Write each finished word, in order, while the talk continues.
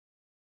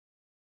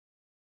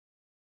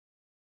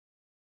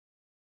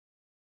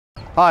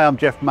Hi, I'm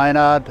Jeff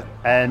Maynard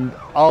and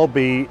I'll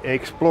be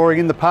exploring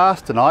in the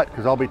past tonight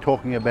because I'll be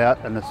talking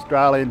about an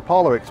Australian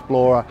polar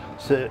explorer,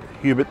 Sir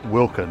Hubert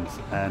Wilkins,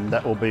 and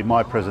that will be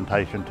my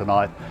presentation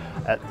tonight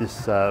at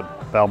this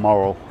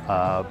Balmoral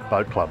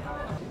Boat Club.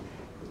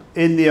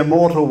 In the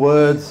immortal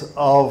words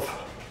of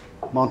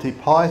Monty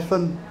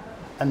Python,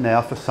 and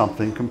now for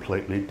something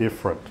completely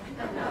different.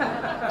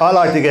 I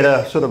like to get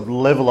a sort of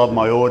level of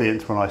my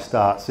audience when I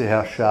start, see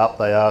how sharp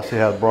they are, see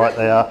how bright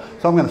they are.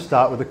 So I'm going to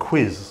start with a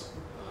quiz.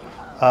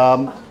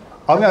 I'm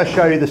going to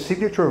show you the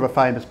signature of a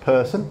famous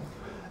person,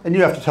 and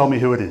you have to tell me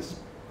who it is.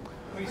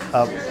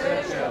 Winston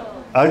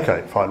Churchill.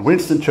 Okay, fine,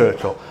 Winston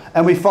Churchill.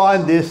 And we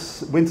find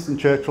this, Winston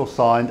Churchill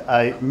signed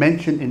a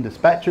mention in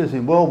dispatches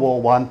in World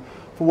War I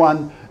for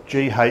one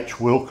G.H.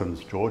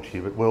 Wilkins, George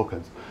Hubert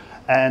Wilkins.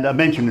 And a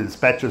mention in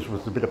dispatches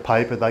was a bit of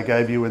paper they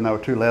gave you when they were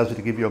too lousy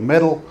to give you a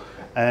medal,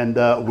 and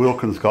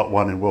Wilkins got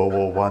one in World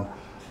War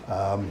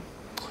I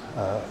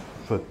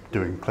for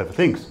doing clever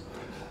things.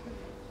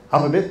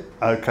 Up a bit?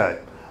 Okay.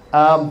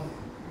 I'll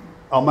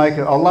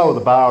lower the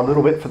bar a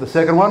little bit for the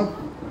second one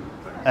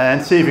and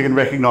see if you can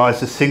recognise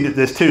the signature.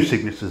 There's two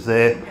signatures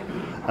there,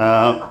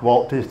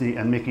 Walt Disney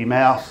and Mickey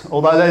Mouse,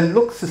 although they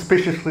look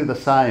suspiciously the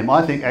same.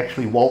 I think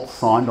actually Walt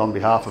signed on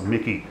behalf of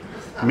Mickey.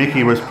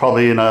 Mickey was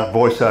probably in a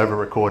voiceover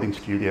recording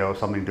studio or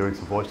something doing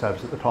some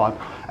voiceovers at the time.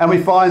 And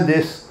we find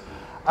this,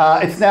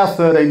 it's now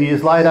 13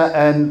 years later,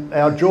 and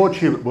our George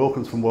Hubert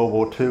Wilkins from World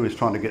War II is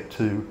trying to get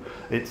to,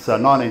 it's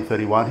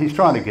 1931, he's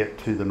trying to get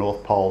to the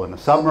North Pole in a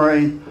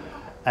submarine,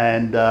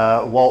 and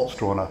Walt's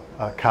drawn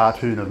a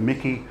cartoon of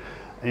Mickey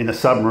in a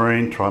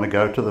submarine trying to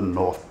go to the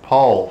North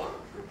Pole.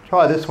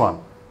 Try this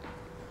one.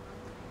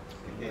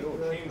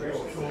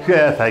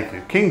 Yeah, thank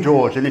you. King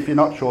George, and if you're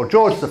not sure,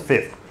 George V.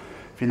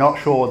 If you're not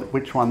sure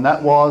which one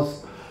that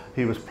was,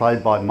 he was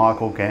played by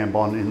Michael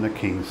Gambon in the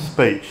King's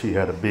Speech. He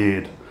had a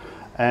beard.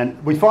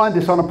 And we find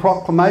this on a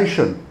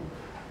proclamation.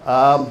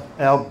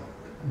 Our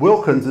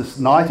Wilkins is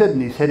knighted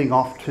and he's heading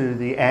off to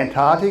the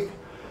Antarctic,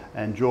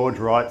 and George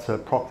writes a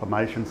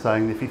proclamation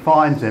saying if he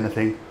finds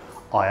anything,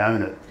 I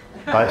own it,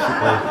 basically.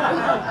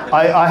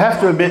 I have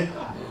to admit,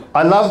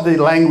 I love the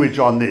language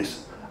on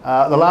this.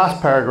 The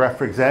last paragraph,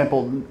 for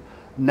example,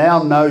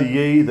 now know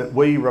ye that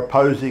we,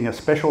 reposing a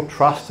special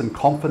trust and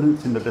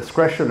confidence in the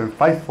discretion and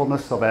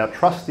faithfulness of our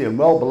trusty and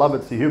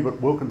well-beloved Sir Hubert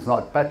Wilkins,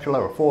 Knight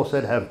Bachelor,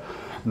 aforesaid, have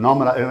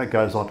nominated, and it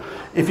goes on.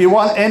 If you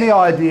want any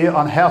idea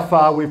on how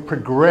far we've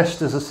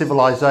progressed as a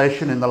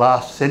civilization in the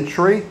last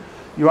century,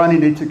 you only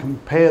need to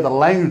compare the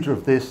language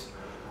of this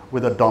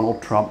with a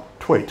Donald Trump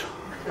tweet.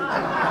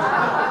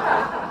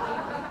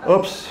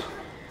 Oops.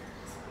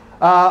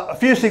 A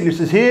few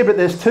signatures here, but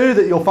there's two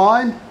that you'll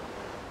find.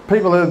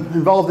 People who are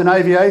involved in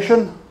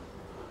aviation.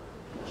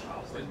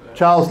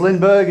 Charles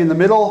Lindbergh in the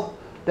middle.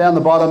 Down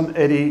the bottom,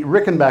 Eddie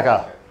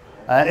Rickenbacker.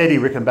 Eddie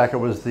Rickenbacker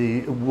was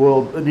the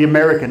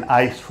American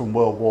ace from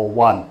World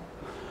War I.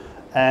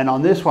 And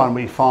on this one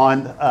we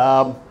find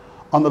on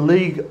the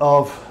League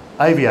of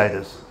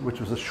Aviators, which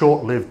was a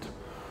short-lived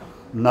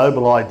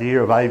noble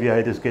idea of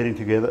aviators getting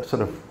together,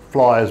 sort of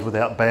flyers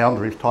without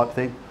boundaries type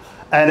thing.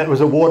 And it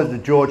was awarded to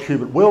George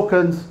Hubert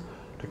Wilkins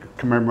to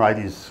commemorate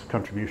his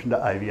contribution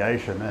to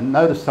aviation. And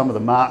notice some of the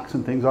marks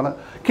and things on it.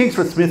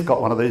 Kingsford Smith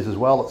got one of these as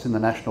well. It's in the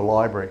National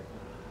Library.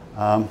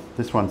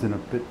 This one's in a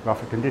bit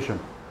rougher condition.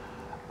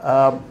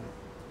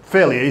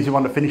 Fairly easy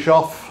one to finish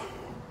off.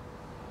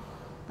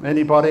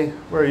 Anybody?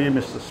 Where are you,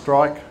 Mr.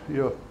 Strike?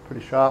 You're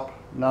pretty sharp.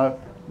 No?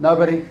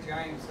 Nobody?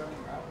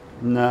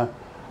 No.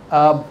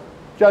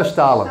 Joe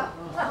Stalin.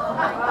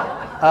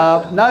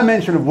 No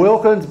mention of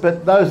Wilkins,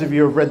 but those of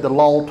you who have read the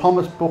Lowell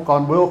Thomas book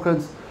on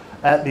Wilkins,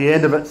 at the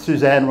end of it,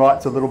 Suzanne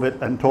writes a little bit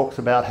and talks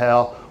about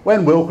how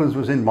when Wilkins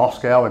was in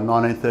Moscow in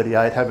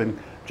 1938 having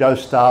Joe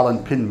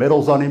Stalin pin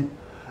medals on him,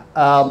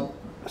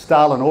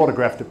 Stalin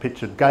autographed a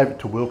picture, gave it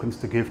to Wilkins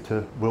to give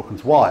to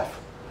Wilkins' wife,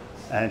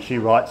 and she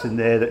writes in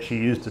there that she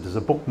used it as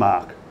a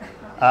bookmark.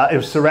 It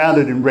was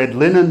surrounded in red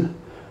linen,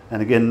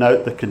 and again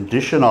note the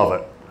condition of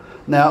it.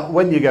 Now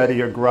when you go to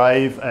your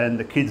grave and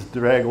the kids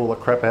drag all the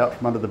crap out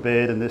from under the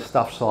bed and there's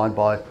stuff signed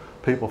by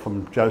people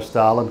from Joe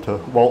Stalin to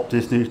Walt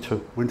Disney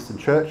to Winston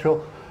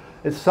Churchill,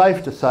 it's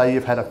safe to say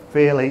you've had a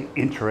fairly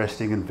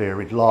interesting and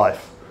varied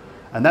life.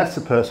 And that's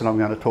the person I'm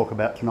going to talk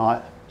about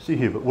tonight, Sir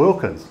Hubert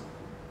Wilkins.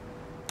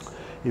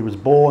 He was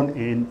born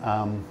in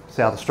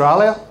South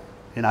Australia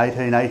in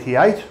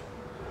 1888,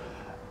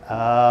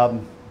 about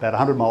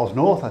 100 miles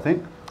north, I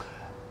think.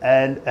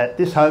 And at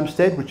this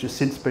homestead, which has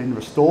since been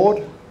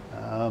restored,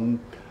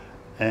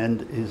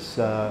 and is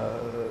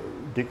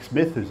Dick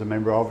Smith, who's a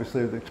member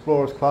obviously of the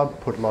Explorers Club,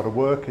 put a lot of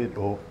work in,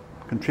 or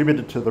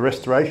contributed to the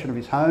restoration of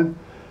his home.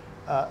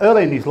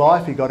 Early in his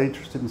life, he got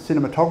interested in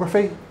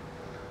cinematography,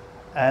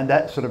 and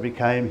that sort of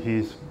became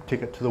his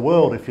ticket to the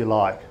world, if you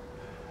like.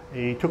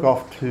 He took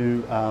off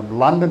to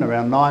London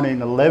around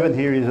 1911.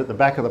 Here he is at the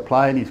back of the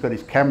plane. He's got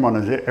his camera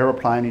on his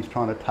aeroplane. He's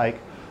trying to take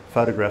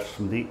photographs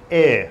from the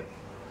air.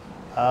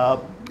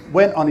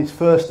 Went on his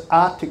first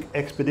Arctic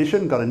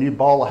expedition, got a new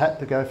bowler hat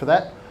to go for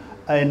that.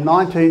 In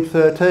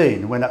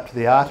 1913, went up to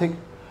the Arctic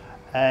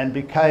and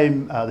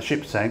became, the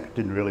ship sank,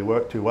 didn't really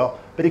work too well,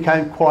 but he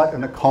became quite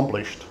an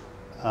accomplished,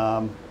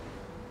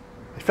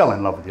 he fell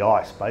in love with the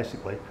ice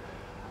basically,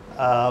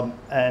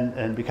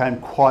 and became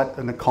quite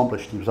an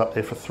accomplished, he was up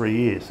there for 3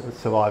 years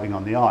surviving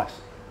on the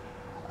ice.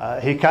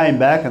 He came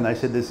back and they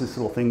said there's this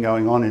little thing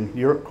going on in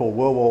Europe called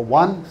World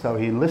War I, so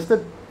he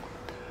enlisted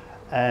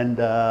and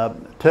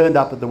turned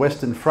up at the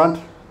Western Front,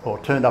 or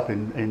turned up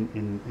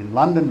in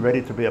London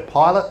ready to be a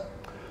pilot,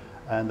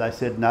 and they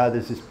said no,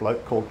 there's this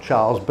bloke called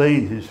Charles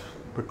Bean who's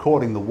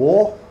recording the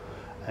war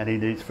and he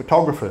needs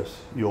photographers,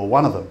 you're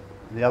one of them.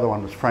 And the other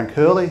one was Frank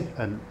Hurley,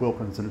 and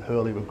Wilkins and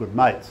Hurley were good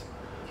mates.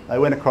 They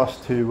went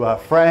across to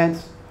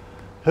France.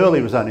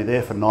 Hurley was only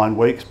there for 9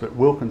 weeks, but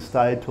Wilkins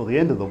stayed till the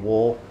end of the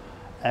war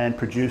and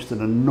produced an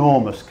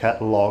enormous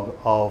catalogue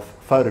of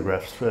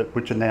photographs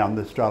which are now in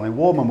the Australian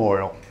War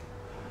Memorial.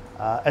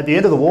 At the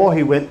end of the war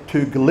he went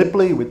to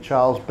Gallipoli with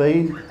Charles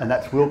Bean, and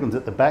that's Wilkins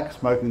at the back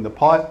smoking the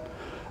pipe,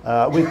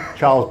 with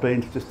Charles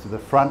Bean just to the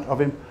front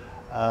of him.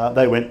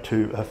 They went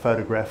to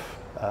photograph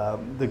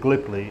the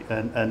Gallipoli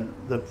and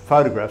the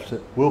photographs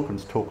that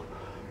Wilkins took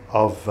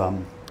of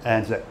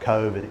Anzac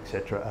Cove,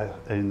 etc.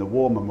 in the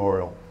War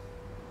Memorial.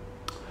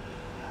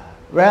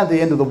 Around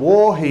the end of the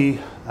war he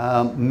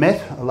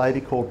met a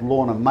lady called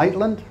Lorna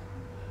Maitland,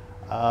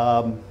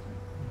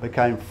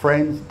 became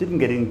friends, didn't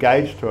get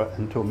engaged to her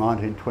until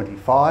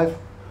 1925,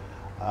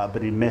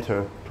 but he met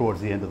her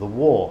towards the end of the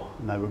war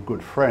and they were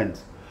good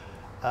friends.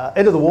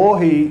 End of the war,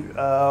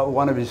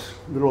 one of his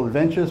little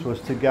adventures was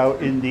to go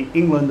in the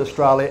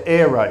England-Australia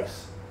air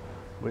race,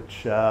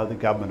 which the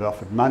government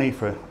offered money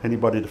for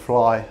anybody to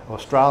fly,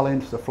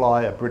 Australians to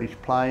fly a British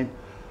plane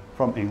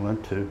from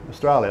England to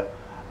Australia.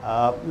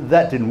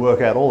 That didn't work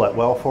out all that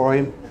well for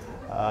him,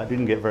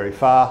 didn't get very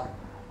far.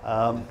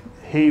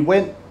 He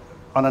went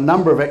on a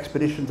number of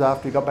expeditions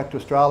after he got back to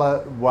Australia.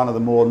 One of the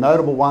more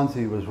notable ones,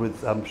 he was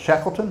with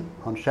Shackleton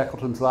on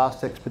Shackleton's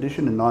last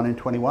expedition in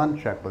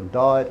 1921. Shackleton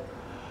died.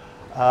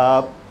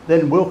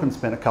 Then Wilkins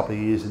spent a couple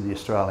of years in the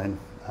Australian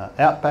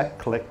outback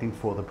collecting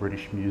for the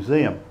British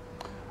Museum,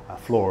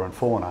 flora and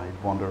fauna.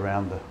 He'd wander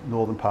around the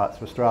northern parts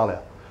of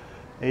Australia.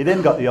 He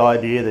then got the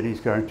idea that he's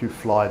going to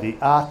fly the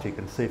Arctic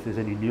and see if there's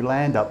any new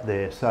land up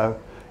there. So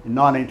in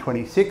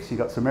 1926 he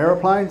got some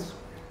aeroplanes,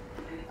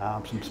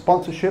 some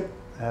sponsorship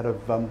out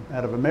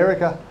of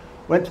America,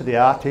 went to the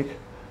Arctic.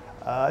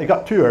 He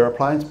got 2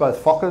 aeroplanes,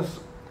 both Fokkers,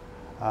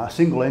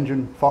 single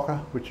engine Fokker,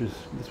 which is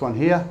this one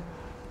here,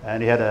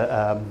 and he had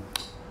a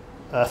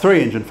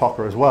 3-engine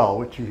Fokker as well,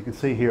 which you can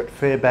see here at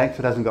Fairbanks.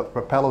 It hasn't got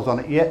the propellers on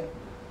it yet,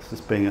 it's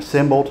just being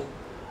assembled.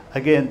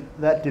 Again,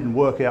 that didn't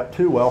work out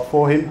too well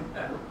for him,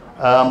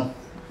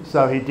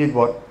 so he did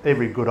what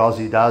every good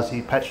Aussie does,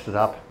 he patched it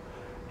up,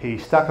 he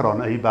stuck it on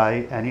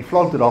eBay and he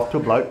flogged it off to a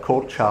bloke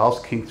called Charles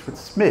Kingsford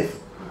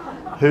Smith,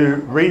 who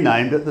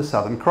renamed it the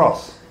Southern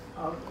Cross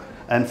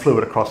and flew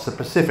it across the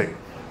Pacific.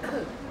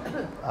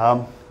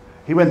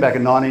 He went back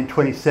in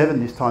 1927,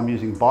 this time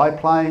using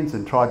biplanes,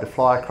 and tried to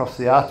fly across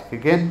the Arctic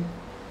again.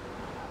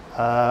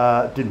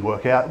 Didn't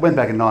work out. Went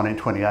back in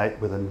 1928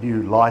 with a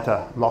new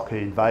lighter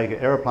Lockheed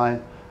Vega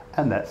aeroplane,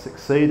 and that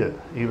succeeded.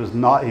 He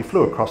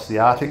flew across the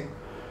Arctic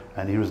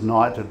and he was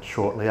knighted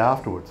shortly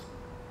afterwards.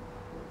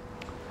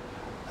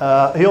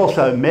 He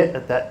also met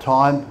at that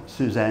time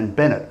Suzanne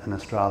Bennett, an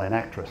Australian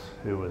actress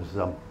who was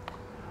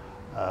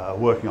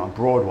working on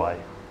Broadway.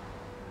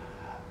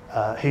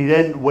 He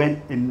then went,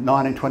 in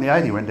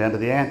 1928, he went down to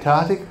the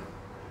Antarctic.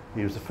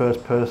 He was the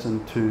first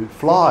person to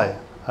fly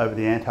over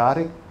the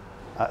Antarctic.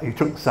 He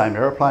took the same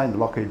aeroplane, the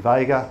Lockheed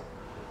Vega,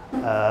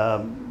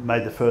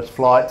 made the first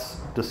flights,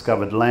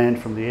 discovered land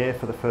from the air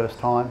for the first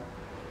time.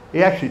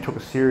 He actually took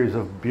a series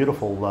of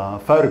beautiful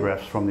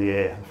photographs from the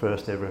air, the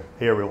first ever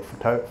aerial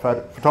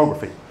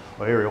photography,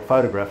 or aerial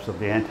photographs of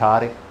the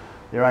Antarctic.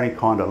 They're only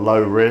kind of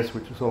low res,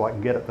 which is all I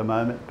can get at the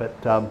moment, but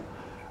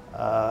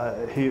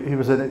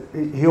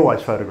he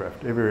always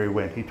photographed. Everywhere he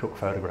went, he took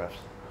photographs.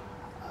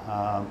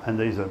 And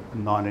these are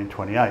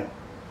 1928.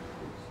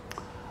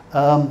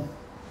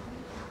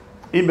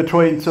 In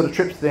between sort of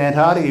trips to the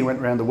Antarctic, he went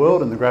around the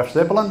world in the Graf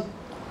Zeppelin.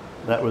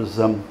 That was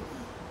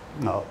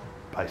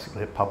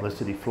basically a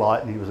publicity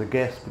flight, and he was a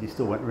guest, but he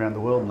still went around the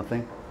world in the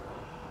thing.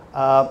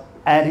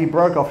 And he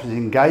broke off his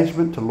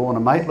engagement to Lorna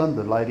Maitland,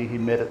 the lady he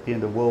met at the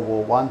end of World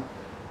War I,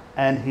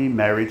 and he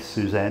married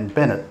Suzanne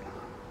Bennett.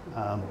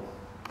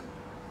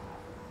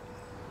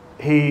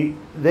 He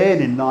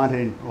then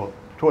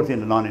towards the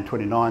end of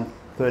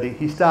 1929-30,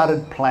 he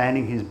started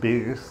planning his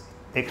biggest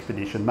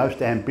expedition,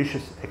 most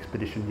ambitious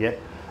expedition yet,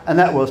 and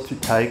that was to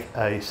take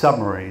a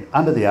submarine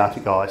under the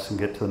Arctic ice and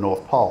get to the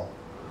North Pole.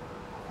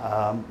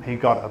 He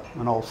got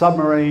an old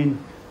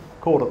submarine,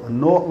 called it the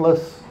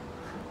Nautilus,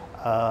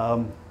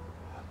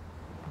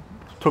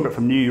 took it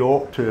from New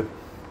York to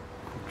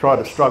try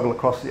to struggle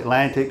across the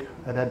Atlantic.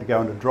 It had to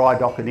go into dry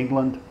dock in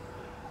England,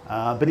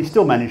 but he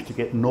still managed to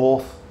get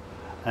north.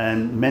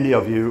 And many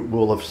of you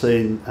will have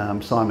seen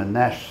Simon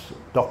Nash's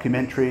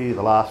documentary,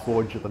 The Last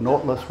Voyage of the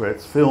Nautilus, where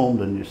it's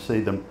filmed and you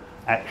see them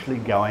actually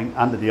going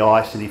under the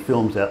ice, and he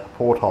films out the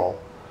porthole.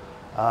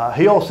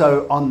 He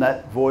also, on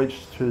that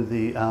voyage to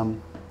the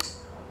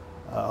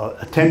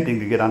attempting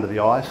to get under the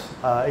ice,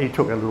 he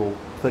took a little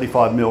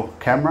 35mm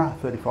camera,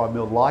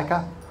 35mm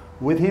Leica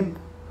with him,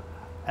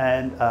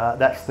 and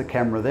that's the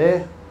camera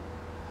there.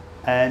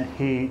 And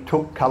he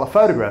took colour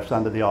photographs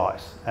under the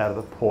ice out of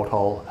the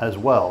porthole as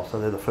well. So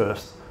they're the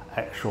first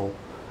actual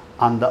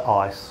under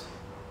ice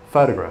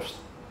photographs.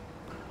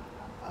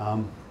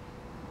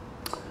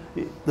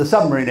 The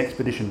submarine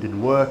expedition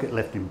didn't work, it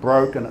left him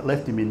broke, and it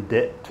left him in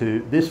debt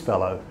to this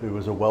fellow who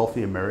was a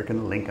wealthy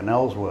American, Lincoln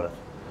Ellsworth.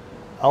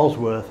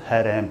 Ellsworth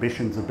had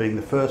ambitions of being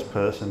the first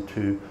person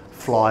to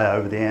fly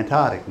over the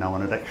Antarctic. No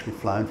one had actually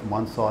flown from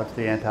one side to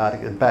the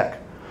Antarctic and back.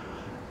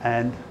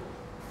 And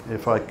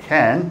if I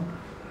can,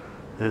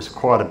 there's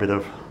quite a bit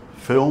of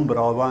film, but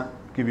I won't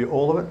give you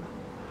all of it.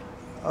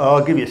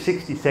 I'll give you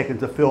 60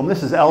 seconds of film.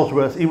 This is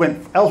Ellsworth.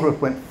 Ellsworth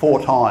went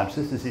 4 times.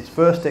 This is his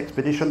first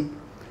expedition.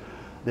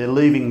 They're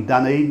leaving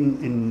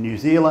Dunedin in New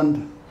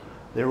Zealand.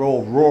 They're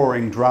all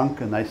roaring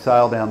drunk and they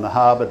sail down the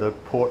harbour to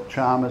Port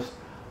Chalmers.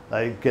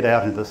 They get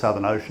out into the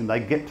Southern Ocean. They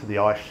get to the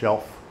ice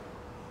shelf.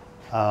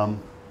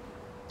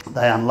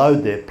 They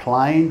unload their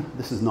plane.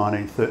 This is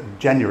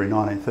January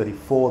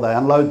 1934. They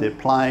unload their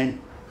plane.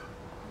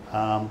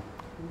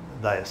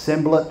 They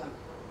assemble it.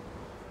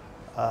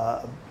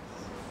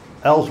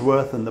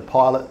 Ellsworth and the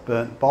pilot,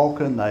 Bernd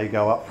Balken, they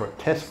go up for a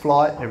test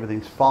flight.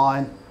 Everything's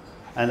fine.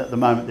 And at the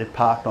moment they're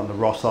parked on the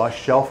Ross Ice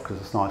Shelf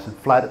because it's nice and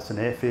flat, it's an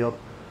airfield.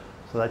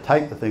 So they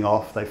take the thing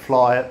off, they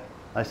fly it,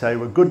 they say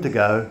we're good to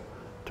go,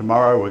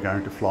 tomorrow we're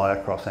going to fly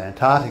across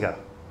Antarctica.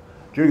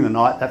 During the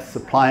night, that's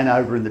the plane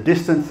over in the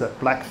distance, that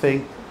black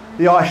thing,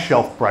 the ice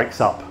shelf breaks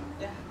up.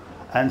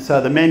 And so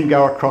the men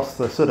go across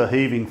the sort of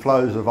heaving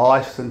flows of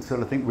ice and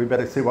sort of think we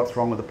better see what's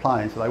wrong with the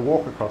plane. So they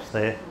walk across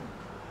there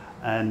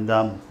and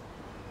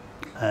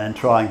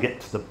try and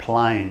get to the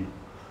plane.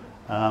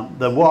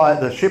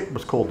 The ship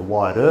was called the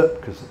Wyatt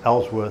Earp because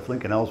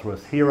Lincoln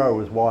Ellsworth's hero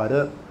was Wyatt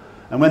Earp.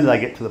 And when they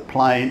get to the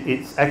plane,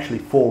 it's actually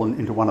fallen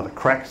into one of the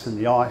cracks in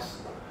the ice.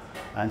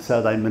 And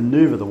so they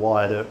manoeuvre the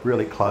Wyatt Earp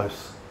really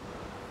close,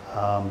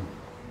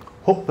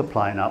 hook the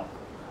plane up,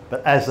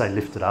 but as they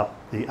lift it up,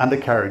 the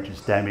undercarriage is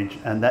damaged,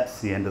 and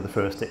that's the end of the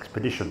first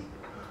expedition.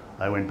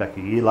 They went back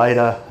a year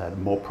later, had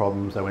more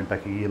problems. They went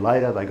back a year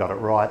later, they got it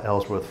right.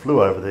 Ellsworth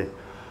flew over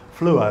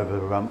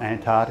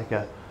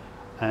Antarctica,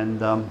 and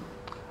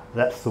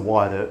that's the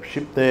Wyatt Earp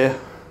ship there.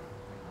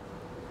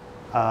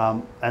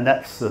 And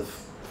that's the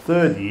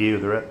 3rd year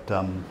they're at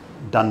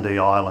Dundee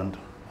Island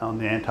on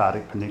the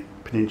Antarctic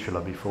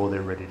Peninsula before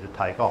they're ready to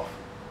take off.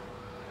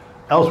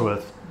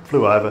 Ellsworth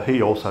flew over.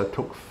 He also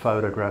took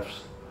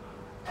photographs,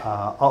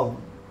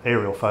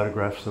 aerial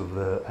photographs of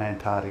the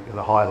Antarctic,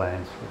 the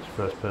highlands, was the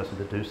first person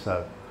to do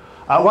so.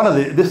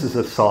 This is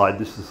a side,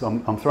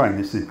 I'm throwing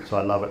this in because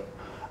I love it,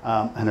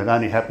 and it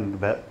only happened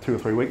about 2 or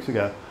 3 weeks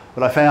ago.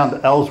 But I found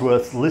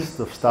Ellsworth's list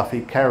of stuff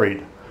he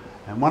carried,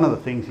 and one of the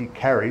things he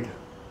carried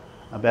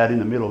about in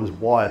the middle was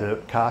Wyatt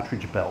Earp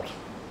cartridge belt.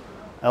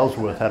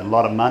 Ellsworth had a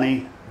lot of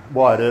money.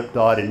 Wyatt Earp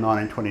died in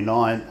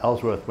 1929.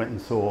 Ellsworth went and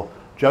saw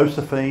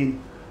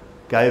Josephine,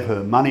 gave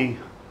her money.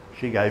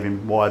 She gave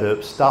him Wyatt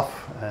Earp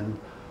stuff, and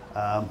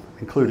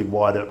including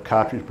Wyatt Earp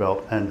cartridge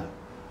belt. And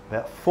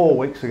about 4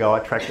 weeks ago, I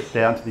tracked it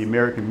down to the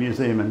American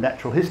Museum of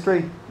Natural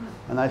History.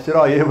 And they said,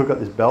 oh yeah, we've got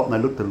this belt. And they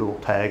looked at a little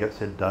tag that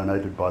said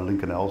donated by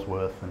Lincoln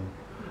Ellsworth and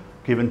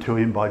given to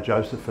him by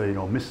Josephine,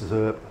 or Mrs.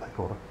 Earp, they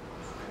called her.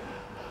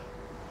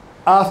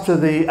 After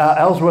the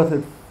Ellsworth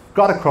had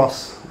got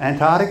across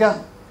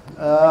Antarctica,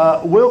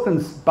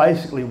 Wilkins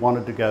basically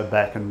wanted to go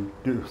back and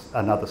do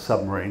another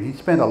submarine. He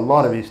spent a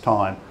lot of his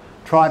time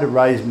trying to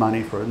raise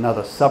money for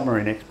another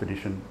submarine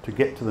expedition to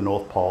get to the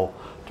North Pole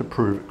to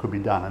prove it could be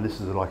done. And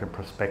this is like a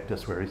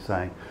prospectus where he's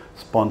saying,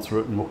 sponsor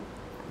it, and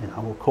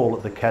we'll call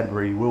it the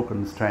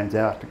Cadbury-Wilkins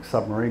Transantarctic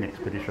Submarine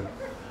Expedition.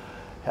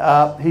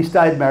 He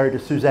stayed married to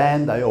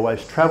Suzanne. They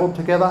always travelled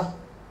together.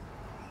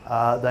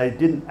 They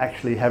didn't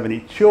actually have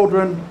any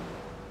children,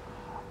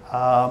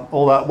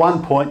 although at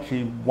one point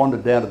she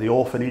wandered down to the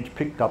orphanage,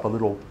 picked up a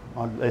little,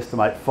 I'd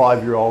estimate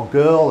 5-year-old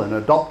girl and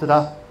adopted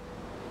her,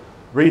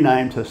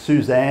 renamed her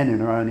Suzanne in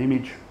her own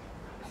image,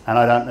 and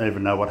I don't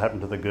even know what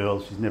happened to the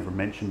girl. She's never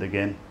mentioned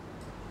again.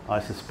 I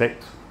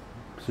suspect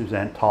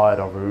Suzanne tired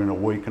of her in a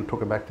week and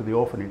took her back to the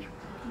orphanage.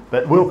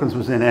 But Wilkins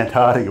was in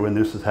Antarctica when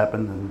this has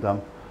happened,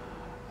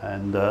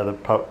 and the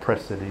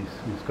press said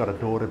he's got a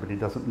daughter but he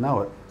doesn't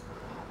know it.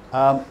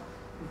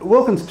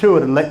 Wilkins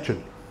toured and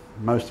lectured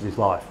most of his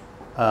life.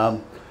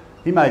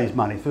 He made his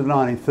money through the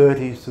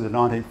 1930s to the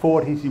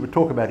 1940s. He would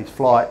talk about his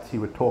flights, he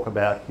would talk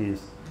about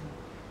his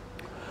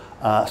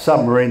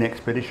submarine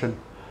expedition,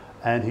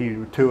 and he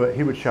would tour,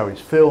 he would show his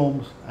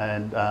films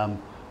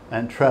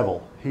and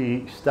travel.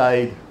 He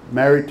stayed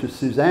married to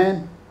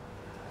Suzanne,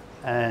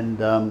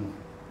 and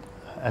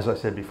as I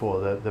said before,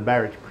 the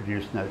marriage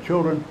produced no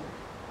children.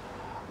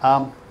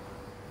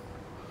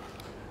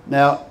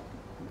 Now,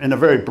 in a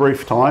very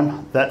brief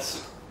time,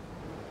 that's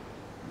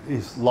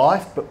his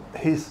life, but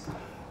his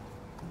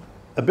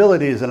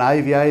ability as an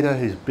aviator,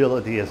 his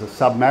ability as a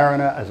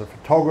submariner, as a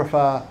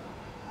photographer,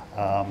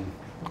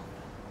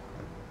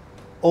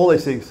 all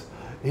these things.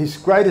 His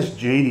greatest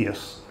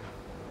genius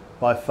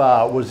by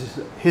far was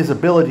his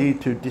ability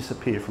to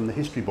disappear from the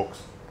history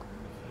books.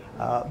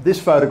 This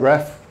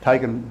photograph,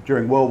 taken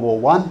during World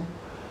War I,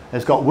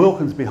 has got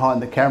Wilkins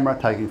behind the camera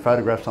taking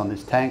photographs on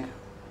this tank.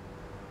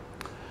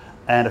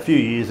 And a few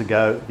years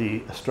ago,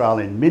 the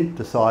Australian Mint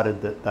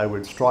decided that they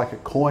would strike a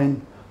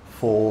coin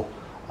for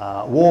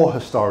war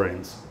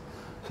historians.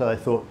 So they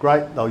thought,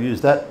 great, they'll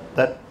use that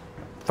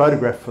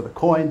photograph for the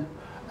coin,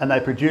 and they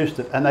produced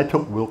it, and they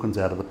took Wilkins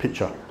out of the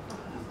picture.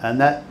 And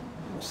that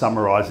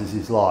summarises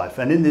his life.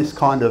 And in this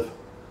kind of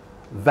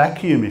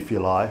vacuum, if you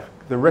like,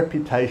 the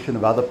reputation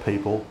of other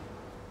people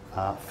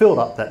filled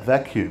up that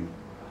vacuum.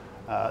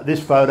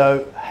 This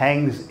photo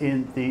hangs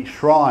in the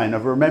Shrine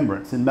of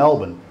Remembrance in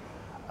Melbourne.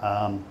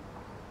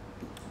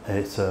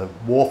 It's a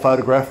war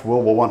photograph,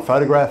 World War I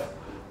photograph.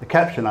 The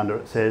caption under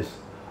it says,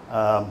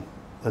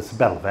 it's the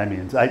Battle of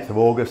Amiens, 8th of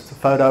August,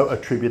 photo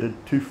attributed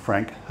to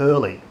Frank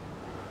Hurley.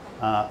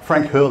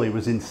 Frank Hurley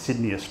was in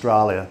Sydney,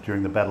 Australia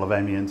during the Battle of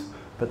Amiens,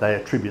 but they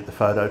attribute the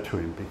photo to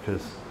him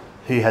because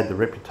he had the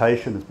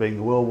reputation as being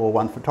a World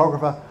War I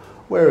photographer,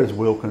 whereas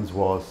Wilkins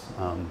was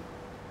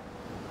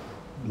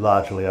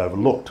largely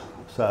overlooked.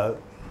 So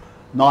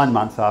 9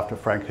 months after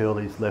Frank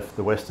Hurley's left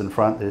the Western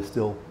Front, they're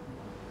still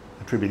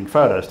attributing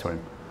photos to him.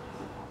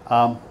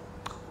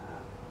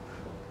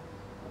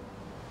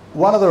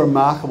 One of the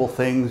remarkable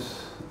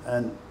things,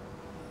 and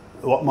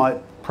what my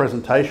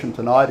presentation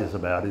tonight is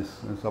about, is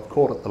I've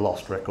called it the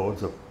lost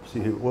records of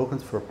Sir Hubert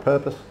Wilkins for a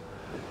purpose,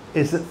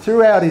 is that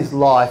throughout his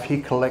life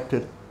he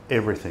collected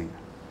everything.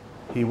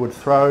 He would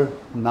throw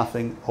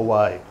nothing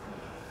away.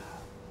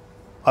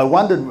 I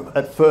wondered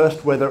at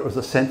first whether it was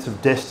a sense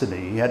of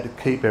destiny. He had to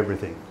keep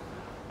everything.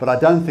 But I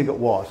don't think it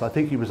was. I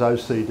think he was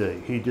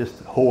OCD. He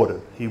just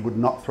hoarded. He would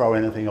not throw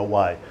anything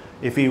away.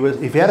 If he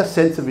had a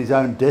sense of his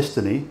own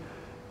destiny,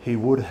 he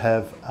would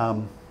have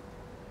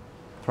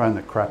thrown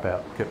the crap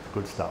out, kept the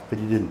good stuff, but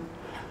he didn't.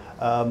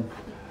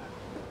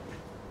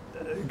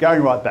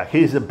 Going right back,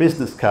 here's a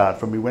business card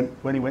from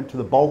when he went to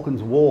the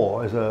Balkans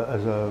War as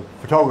a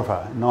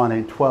photographer in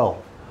 1912.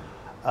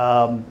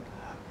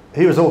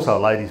 He was also a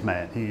ladies'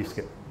 man. He used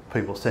to get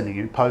people sending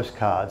him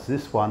postcards.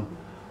 This one,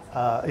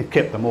 he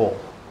kept them all.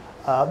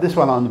 This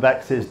one on the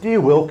back says,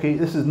 "Dear Wilkie,"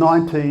 this is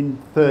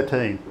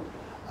 1913.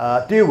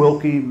 "Dear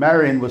Wilkie,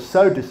 Marion was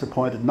so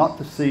disappointed not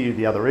to see you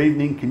the other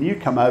evening. Can you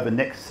come over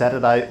next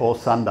Saturday or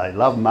Sunday?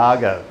 Love,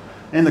 Margot."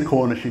 In the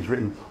corner she's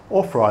written,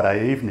 "Or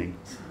Friday evening."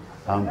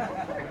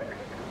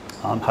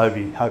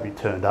 Hope he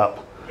turned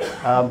up.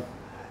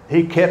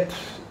 He kept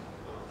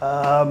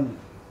a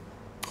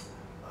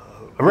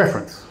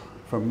reference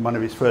from one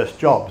of his first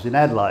jobs in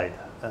Adelaide.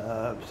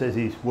 Says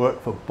he's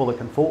worked for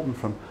Bullock and Fulton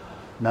from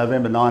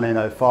November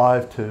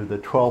 1905 to the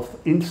 12th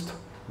Inst,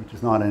 which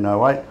is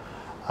 1908.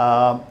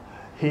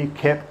 He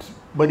kept,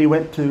 when he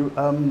went to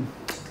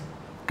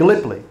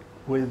Gallipoli,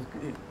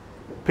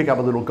 pick up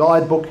a little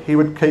guidebook, he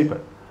would keep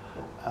it.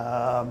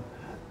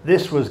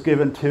 This was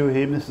given to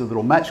him, this is a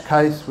little match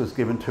case, was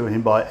given to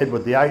him by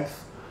Edward VIII,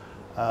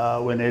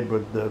 when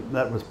Edward,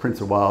 that was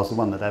Prince of Wales, the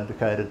one that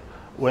abdicated.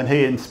 When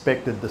he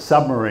inspected the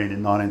submarine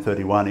in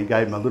 1931, he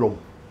gave him a little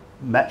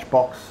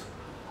matchbox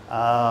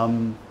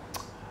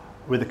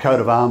with the coat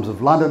of arms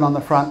of London on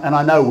the front, and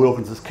I know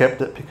Wilkins has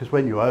kept it because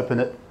when you open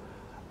it,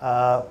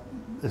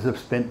 there's a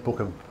spent book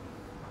of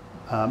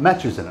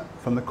matches in it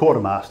from the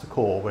Quartermaster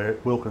Corps, where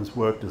Wilkins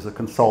worked as a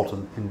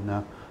consultant in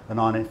the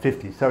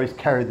 1950s. So he's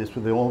carried this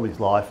with him all his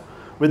life,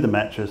 with the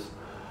matches.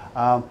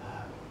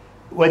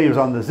 When he was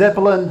on the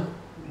Zeppelin,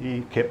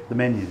 he kept the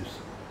menus.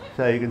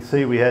 So you can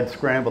see we had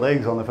scrambled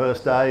eggs on the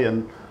first day,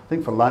 and I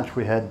think for lunch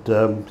we had,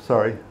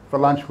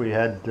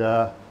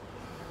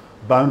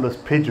 boneless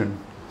pigeon.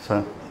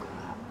 So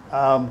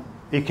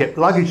he kept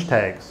luggage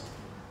tags.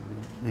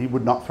 He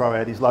would not throw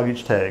out his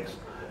luggage tags.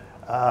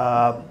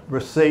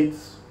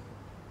 Receipts,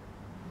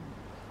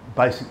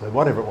 basically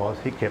whatever it was,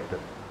 he kept it.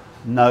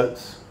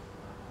 Notes.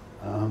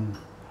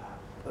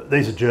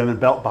 These are German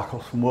belt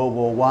buckles from World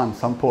War I.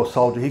 Some poor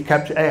soldier, he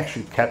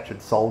actually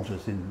captured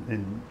soldiers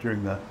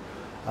during the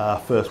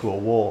First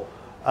World War,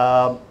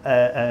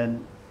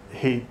 and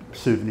he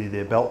souvenired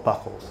their belt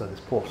buckles. So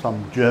there's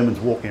some Germans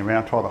walking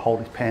around trying to hold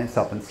his pants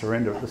up and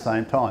surrender at the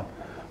same time.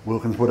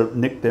 Wilkins would have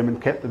nicked them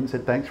and kept them and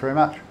said thanks very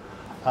much.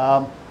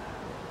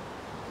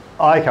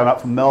 I came up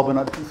from Melbourne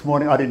this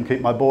morning. I didn't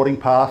keep my boarding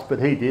pass, but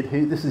he did.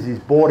 This is his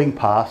boarding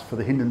pass for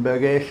the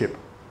Hindenburg airship.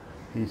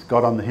 He's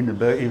got on the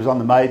Hindenburg. He was on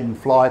the maiden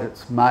flight.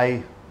 It's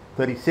May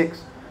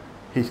 36.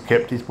 He's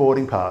kept his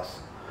boarding pass.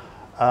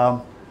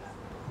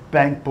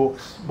 Bank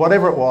books,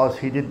 whatever it was,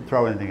 he didn't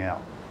throw anything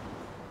out.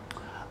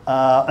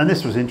 And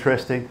this was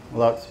interesting.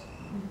 Well,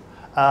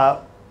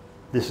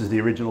 this is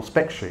the original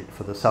spec sheet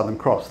for the Southern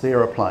Cross, the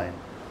aeroplane.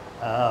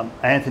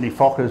 Anthony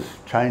Focker's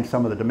changed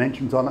some of the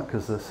dimensions on it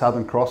because the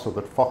Southern Cross, or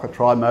the Fokker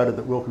tri-motor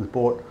that Wilkins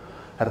bought,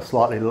 had a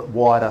slightly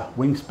wider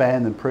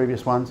wingspan than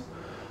previous ones.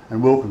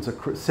 And Wilkins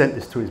sent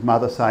this to his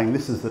mother saying,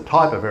 "This is the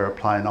type of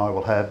aeroplane I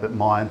will have, but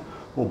mine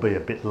will be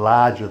a bit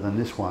larger than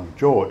this one,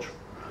 George."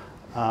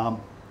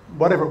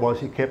 Whatever it was,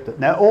 he kept it.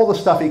 Now, all the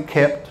stuff he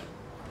kept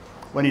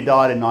when he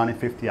died in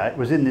 1958,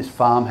 was in this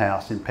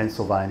farmhouse in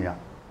Pennsylvania.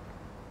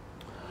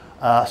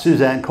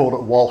 Suzanne called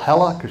it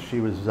Walhalla because she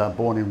was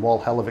born in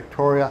Walhalla,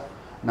 Victoria.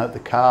 Note the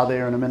car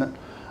there in a minute.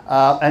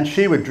 And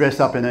she would dress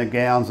up in her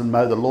gowns and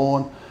mow the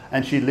lawn,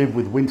 and she lived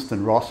with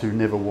Winston Ross, who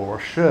never wore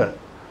a shirt.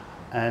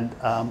 And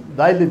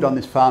they lived on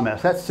this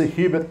farmhouse. That's Sir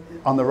Hubert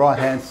on the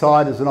right-hand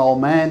side as an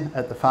old man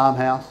at the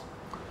farmhouse.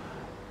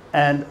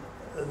 And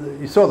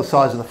you saw the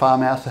size of the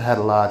farmhouse. It had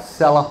a large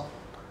cellar,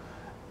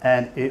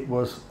 and it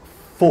was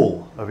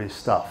full of his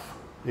stuff.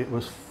 It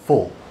was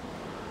full.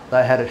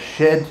 They had a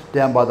shed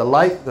down by the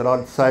lake that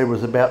I'd say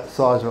was about the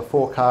size of a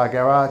 4-car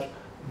garage.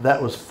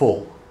 That was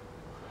full.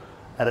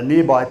 At a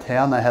nearby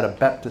town, they had a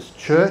Baptist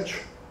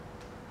church.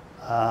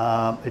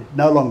 It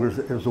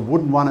was a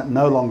wooden one. It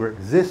no longer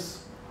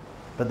exists,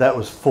 but that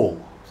was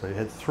full. So you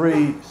had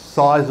 3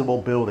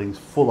 sizable buildings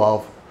full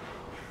of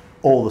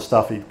all the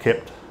stuff he'd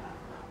kept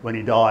when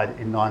he died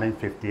in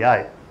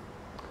 1958.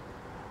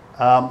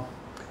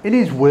 In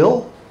his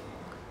will,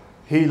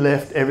 he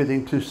left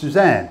everything to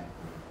Suzanne,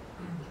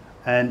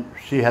 and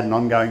she had an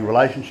ongoing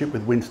relationship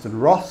with Winston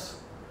Ross,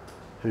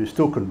 who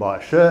still couldn't buy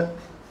a shirt.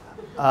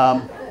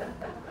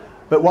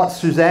 But what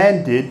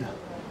Suzanne did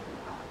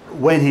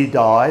when he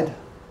died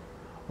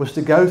was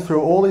to go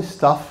through all his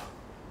stuff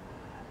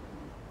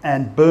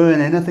and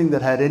burn anything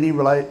that had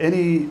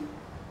any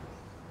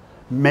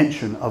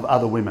mention of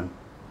other women.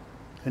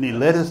 Any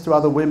letters to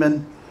other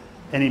women,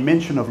 any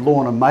mention of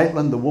Lorna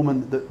Maitland, the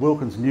woman that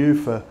Wilkins knew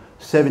for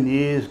 7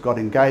 years, got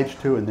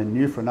engaged to, and then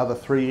knew for another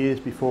 3 years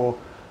before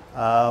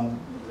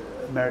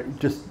married,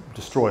 just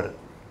destroyed it.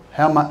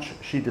 How much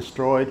she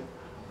destroyed,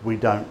 we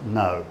don't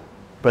know,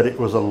 but it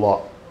was a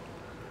lot.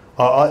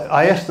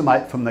 I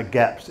estimate from the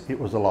gaps it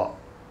was a lot.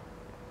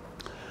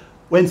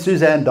 When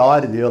Suzanne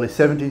died in the early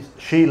 70s,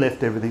 she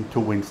left everything to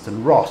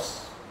Winston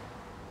Ross.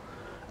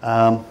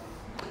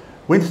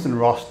 Winston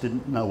Ross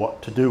didn't know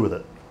what to do with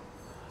it.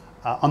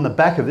 On the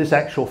back of this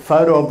actual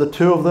photo of the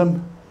two of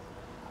them,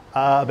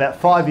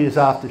 about 5 years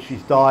after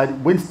she's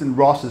died, Winston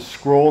Ross has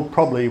scrawled,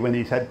 probably when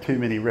he's had too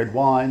many red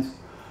wines,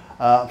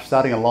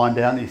 starting a line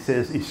down, he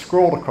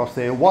scrawled across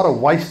there, "What a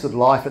wasted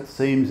life it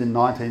seems in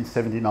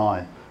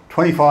 1979.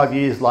 25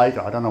 years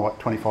later," I don't know what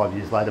 25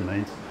 years later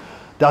means.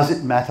 "Does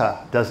it matter?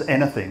 Does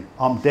anything?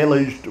 I'm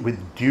deluged with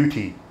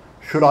duty.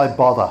 Should I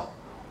bother?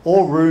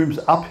 All rooms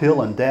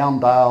uphill and down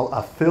dale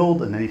are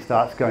filled," and then he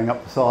starts going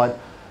up the side.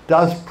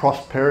 "Does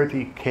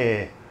prosperity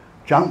care?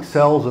 Junk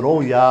sells at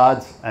all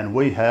yards, and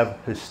we have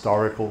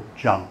historical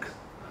junk."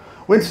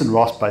 Winston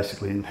Ross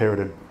basically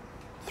inherited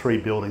 3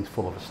 buildings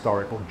full of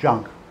historical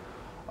junk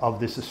of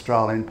this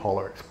Australian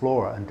polar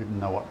explorer and didn't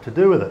know what to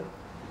do with it.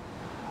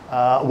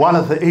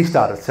 He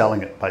started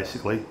selling it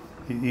basically.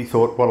 He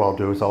thought, what I'll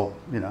do is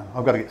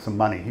I've got to get some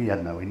money. He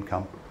had no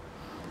income.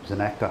 He was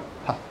an actor.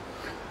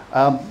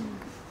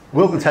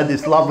 Wilkins had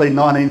this lovely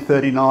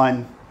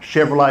 1939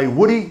 Chevrolet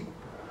Woody.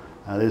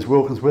 There's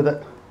Wilkins with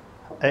it.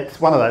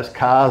 It's one of those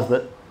cars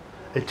that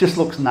it just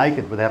looks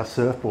naked without a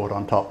surfboard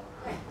on top.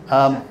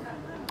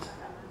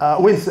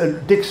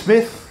 Dick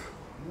Smith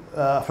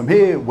from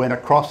here went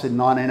across in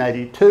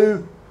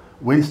 1982.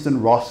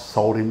 Winston Ross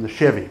sold him the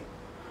Chevy.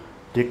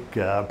 Dick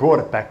brought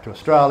it back to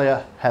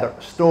Australia, had it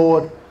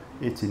restored.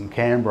 It's in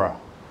Canberra.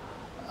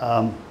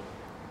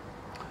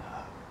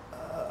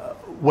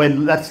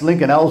 That's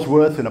Lincoln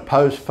Ellsworth in a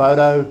posed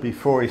photo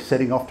before he's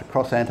setting off to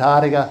cross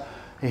Antarctica.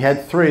 He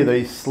had 3 of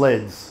these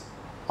sleds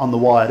on the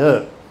Wide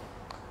Earth.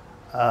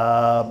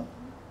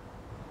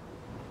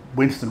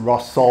 Winston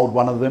Ross sold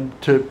one of them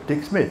to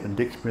Dick Smith, and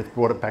Dick Smith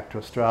brought it back to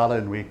Australia,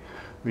 and we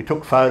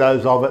took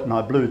photos of it, and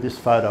I blew this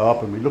photo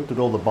up, and we looked at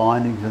all the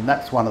bindings, and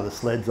that's one of the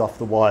sleds off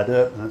the Wide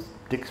Earth, and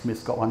Dick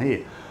Smith's got one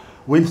here.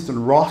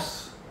 Winston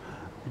Ross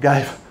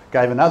gave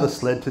another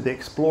sled to the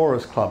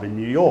Explorers Club in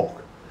New York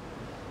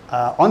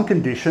on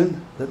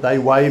condition that they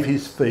waive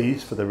his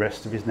fees for the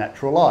rest of his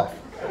natural life.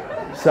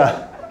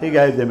 So he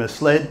gave them a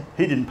sled.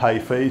 He didn't pay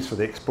fees for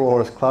the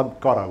Explorers Club.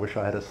 God, I wish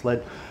I had a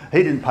sled.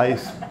 He didn't pay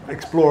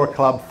Explorer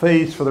Club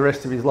fees for the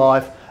rest of his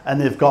life, and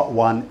they've got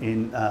one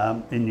in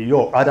New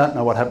York. I don't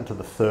know what happened to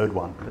the 3rd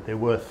one, but there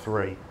were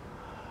 3.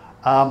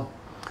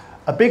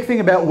 A big thing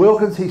about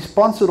Wilkins, he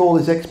sponsored all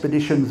his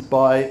expeditions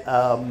by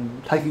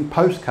taking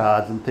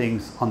postcards and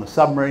things on the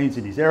submarines,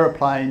 in his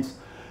aeroplanes.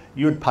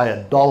 You'd pay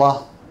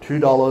 $1,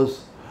 $2.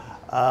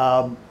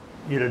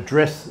 You'd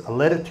address a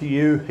letter to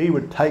you. He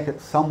would take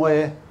it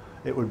somewhere.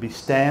 It would be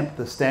stamped.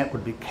 The stamp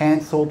would be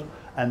cancelled,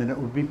 and then it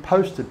would be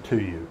posted to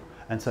you.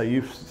 And so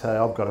you say,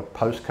 I've got a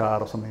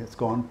postcard or something that's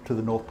gone to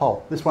the North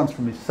Pole. This one's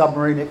from his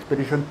submarine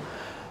expedition.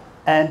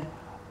 And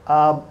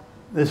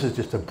this is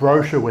just a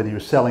brochure when he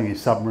was selling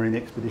his submarine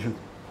expedition.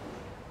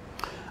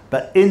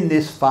 But in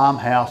this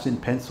farmhouse in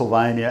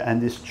Pennsylvania,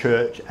 and this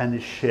church and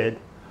this shed,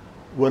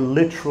 were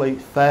literally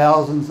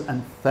thousands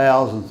and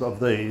thousands of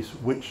these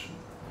which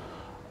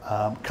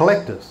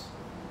collectors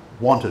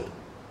wanted.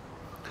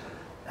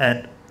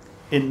 And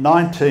in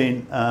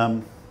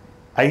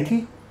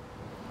 1980,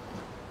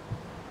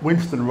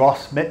 Winston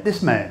Ross met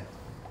this man,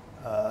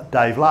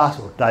 David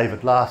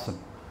Larson.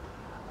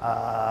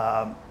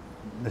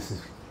 this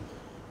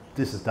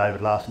is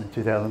David Larson in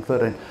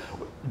 2013.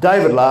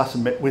 David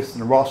Larson met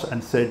Winston Ross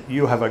and said,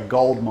 "You have a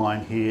gold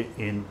mine here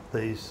in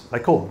these," they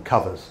call them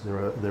covers.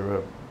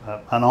 They're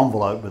an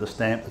envelope with a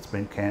stamp that's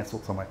been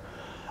cancelled somewhere.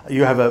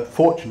 "You have a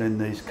fortune in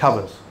these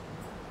covers."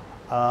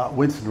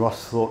 Winston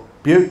Ross thought,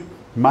 "Beaut,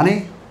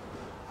 money."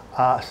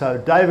 So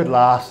David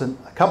Larson,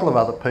 a couple of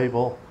other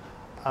people,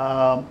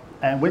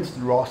 and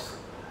Winston Ross,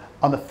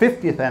 on the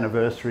 50th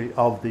anniversary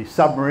of the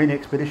submarine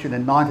expedition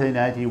in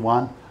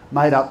 1981,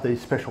 made up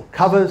these special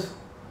covers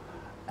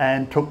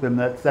and took them.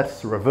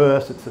 That's the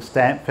reverse. It's the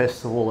stamp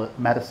festival at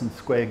Madison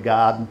Square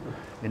Garden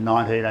in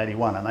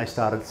 1981, and they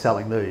started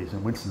selling these.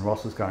 And Winston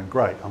Ross is going,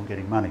 "Great, I'm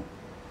getting money."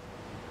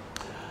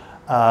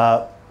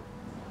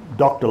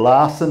 Dr.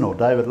 Larson, or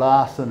David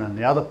Larson, and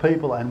the other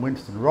people, and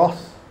Winston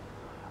Ross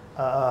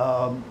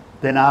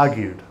then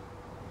argued.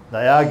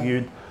 They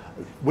argued.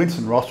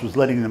 Winston Ross was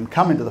letting them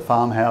come into the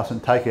farmhouse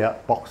and take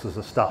out boxes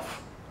of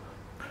stuff.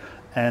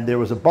 And there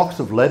was a box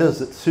of letters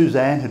that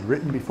Suzanne had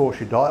written before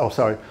she died. Oh,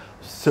 sorry,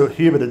 Sir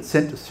Hubert had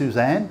sent to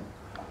Suzanne.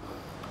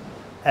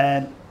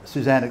 And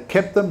Suzanne had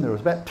kept them. There was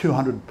about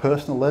 200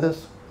 personal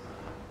letters.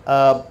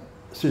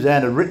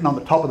 Suzanne had written on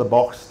the top of the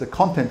box, "The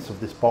contents of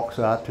this box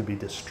are to be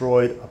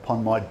destroyed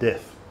upon my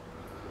death."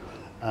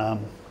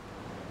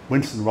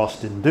 Winston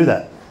Ross didn't do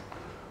that.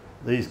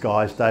 These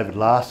guys, David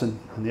Larson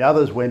and the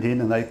others, went in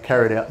and they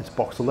carried out this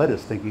box of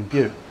letters thinking,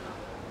 "Beaut."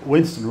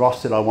 Winston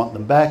Ross said, "I want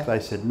them back." They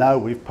said, "No,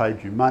 we've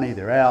paid you money,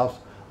 they're ours."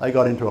 They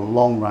got into a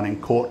long-running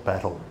court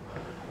battle.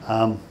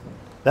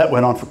 That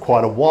went on for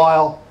quite a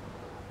while.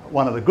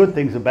 One of the good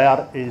things about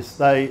it is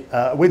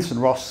Winston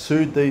Ross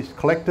sued these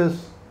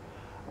collectors.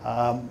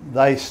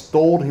 They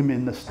stalled him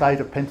in the state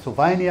of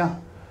Pennsylvania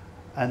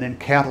and then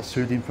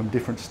countersued him from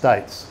different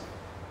states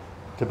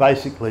to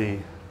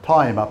basically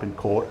tie him up in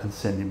court and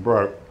send him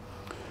broke.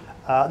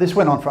 This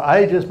went on for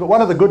ages, but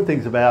one of the good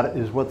things about it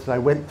is they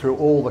went through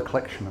all the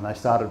collection and they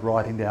started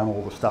writing down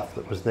all the stuff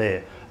that was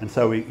there, and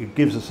so it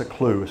gives us a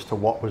clue as to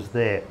what was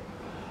there.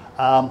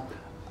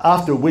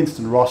 After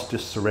Winston Ross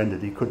just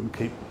surrendered, he couldn't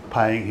keep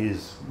paying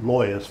his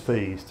lawyers'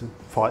 fees to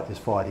fight this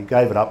fight. He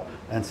gave it up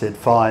and said,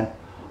 "Fine,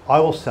 I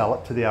will sell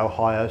it to the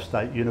Ohio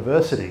State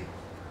University."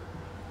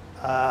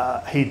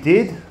 He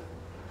did.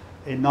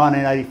 In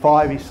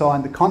 1985 he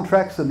signed the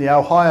contracts, and the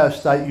Ohio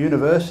State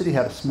University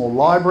had a small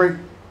library,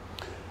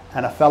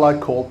 and a fellow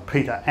called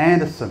Peter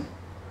Anderson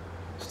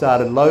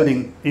started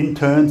loading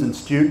interns and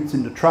students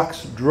into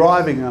trucks,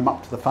 driving them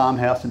up to the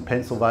farmhouse in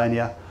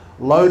Pennsylvania,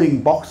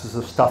 loading boxes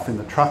of stuff in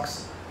the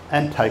trucks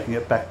and taking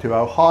it back to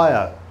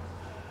Ohio.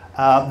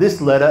 This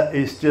letter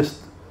is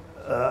just,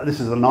 this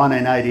is in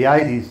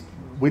 1988,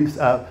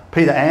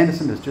 Peter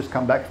Anderson has just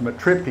come back from a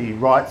trip. He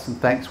writes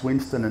and thanks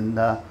Winston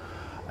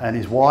and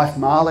his wife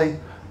Marley.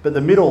 But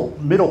the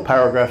middle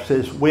paragraph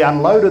says, "We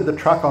unloaded the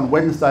truck on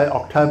Wednesday,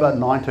 October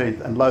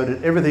 19th, and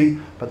loaded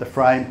everything but the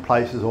frame,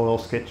 places, oil,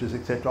 sketches,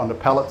 etc. onto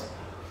pallets.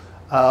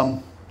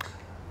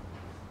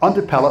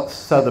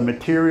 So the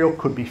material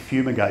could be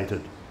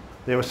fumigated.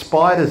 There were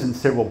spiders in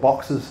several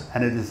boxes,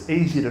 and it is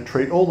easier to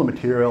treat all the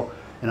material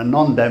in a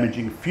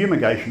non-damaging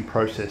fumigation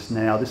process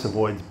now. This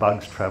avoids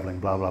bugs travelling,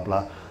 blah, blah,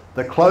 blah.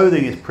 The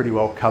clothing is pretty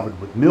well covered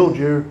with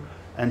mildew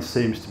and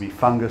seems to be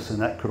fungus, and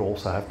that could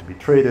also have to be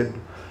treated."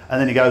 And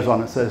then he goes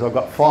on and says, "I've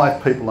got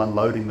 5 people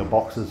unloading the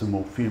boxes and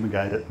we'll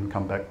fumigate it and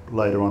come back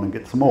later on and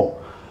get some more."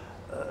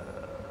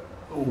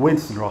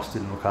 Winston Ross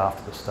didn't look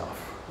after the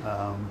stuff.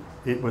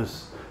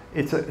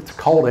 It's a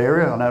cold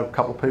area. I know a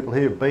couple of people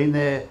here have been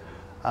there.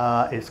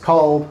 It's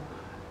cold.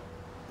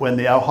 When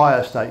the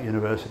Ohio State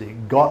University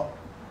got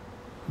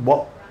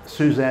what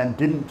Suzanne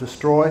didn't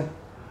destroy,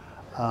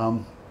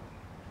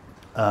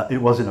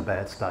 it was in a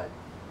bad state.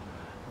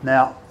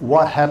 Now,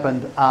 what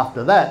happened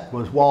after that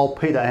was while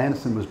Peter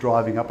Anderson was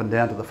driving up and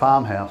down to the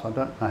farmhouse, I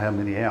don't know how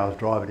many hours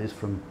drive it is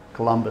from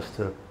Columbus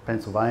to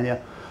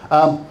Pennsylvania,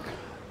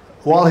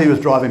 while he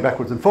was driving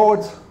backwards and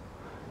forwards,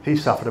 he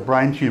suffered a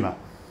brain tumour.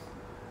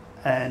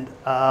 And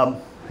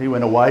he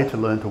went away to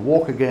learn to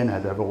walk again,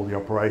 had to have all the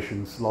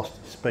operations, lost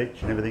his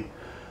speech and everything.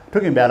 It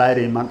took him about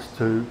 18 months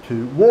to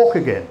walk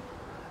again.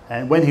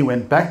 And when he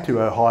went back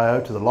to Ohio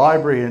to the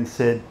library and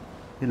said,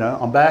 "You know,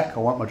 I'm back, I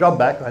want my job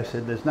back," they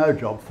said, "There's no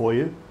job for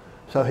you."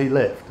 So he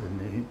left,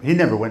 and he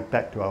never went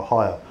back to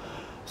Ohio.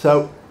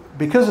 So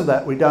because of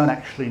that, we don't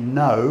actually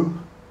know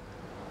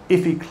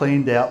if he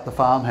cleaned out the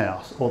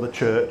farmhouse or the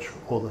church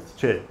or the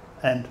shed.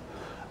 And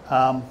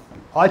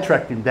I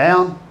tracked him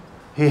down.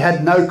 He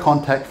had no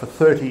contact for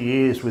 30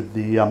 years with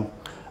the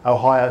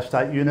Ohio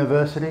State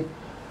University.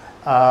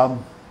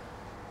 Going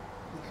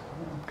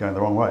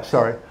the wrong way,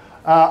 sorry.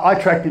 I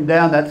tracked him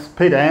down. That's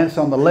Peter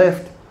Anderson on the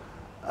left.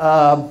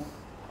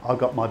 I've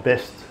got my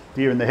best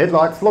deer in the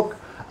headlights look.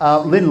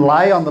 Lynn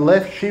Lay on the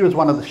left, she was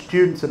one of the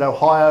students at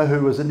Ohio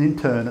who was an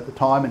intern at the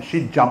time, and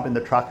she'd jump in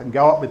the truck and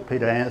go up with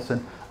Peter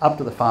Anderson up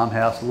to the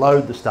farmhouse,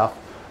 load the stuff,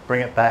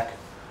 bring it back.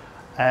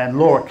 And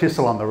Laura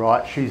Kissel on the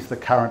right, she's the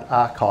current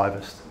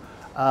archivist.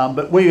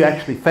 But we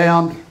actually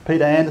found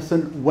Peter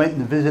Anderson, went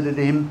and visited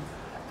him,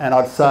 and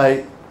I'd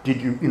say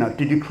did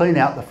you clean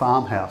out the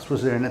farmhouse?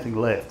 Was there anything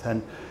left?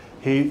 And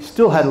he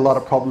still had a lot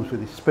of problems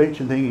with his speech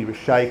and things. He was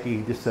shaky.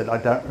 He just said, I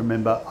don't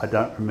remember, I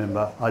don't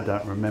remember, I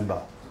don't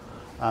remember.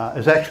 It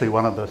was actually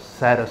one of the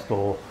saddest,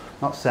 or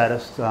not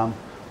saddest,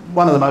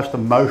 one of the most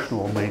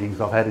emotional meetings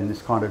I've had in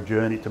this kind of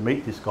journey to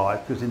meet this guy,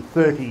 because in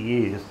 30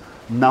 years,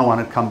 no one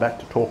had come back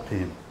to talk to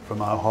him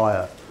from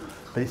Ohio.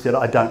 But he said,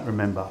 I don't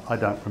remember, I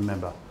don't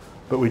remember.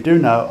 But we do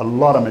know a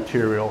lot of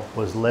material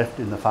was left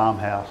in the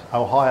farmhouse.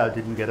 Ohio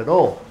didn't get it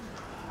all.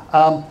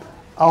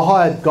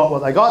 Ohio got what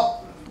they got.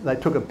 They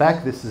took it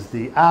back. This is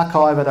the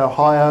archive at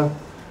Ohio.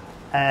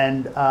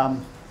 And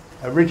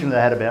originally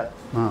they had about,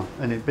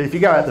 but if you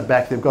go out the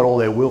back, they've got all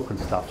their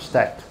Wilkins stuff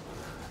stacked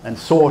and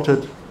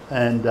sorted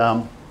and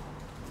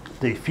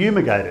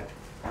defumigated.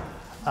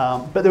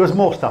 But there was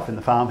more stuff in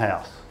the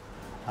farmhouse.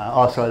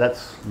 So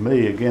that's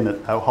me again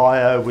at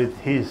Ohio with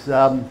his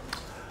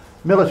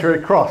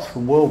military cross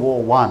from World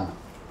War I.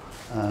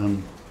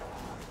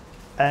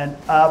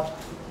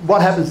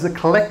 What happens, the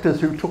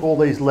collectors who took all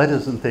these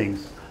letters and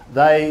things,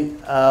 they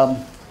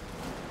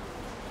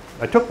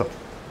took them.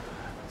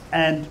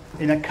 And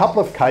in a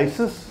couple of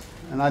cases,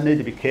 and I need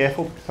to be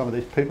careful because some of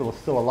these people are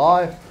still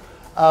alive,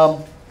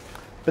 but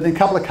in a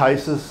couple of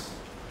cases,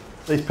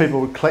 these people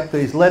would collect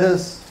these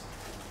letters.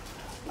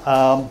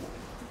 In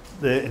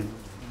a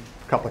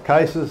couple of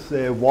cases,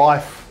 their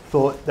wife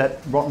thought, that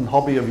rotten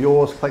hobby of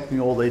yours, collecting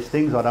all these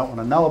things, I don't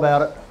want to know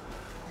about it.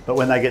 But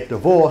when they get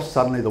divorced,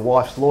 suddenly the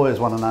wife's lawyers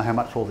want to know how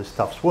much all this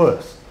stuff's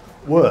worth.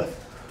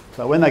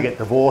 So when they get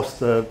divorced,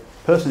 the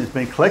person who's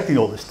been collecting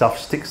all this stuff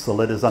sticks the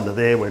letters under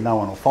there where no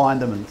one will find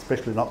them, and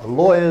especially not the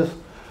lawyers.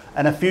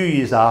 And a few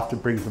years after,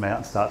 brings them out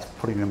and starts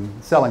putting them,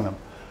 selling them.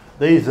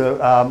 These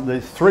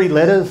 3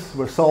 letters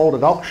were sold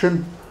at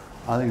auction.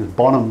 I think it was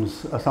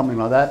Bonham's or something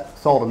like that,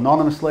 sold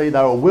anonymously.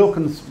 They were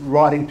Wilkins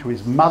writing to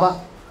his mother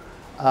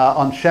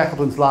on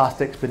Shackleton's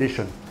last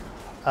expedition.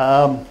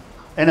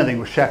 Anything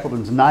with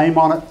Shackleton's name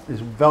on it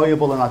is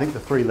valuable, and I think the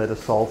 3 letters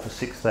sold for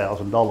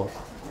 $6,000.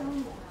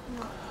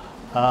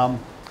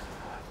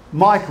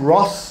 Mike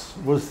Ross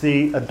was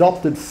the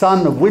adopted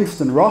son of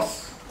Winston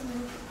Ross.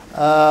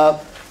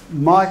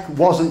 Mike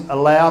wasn't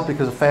allowed,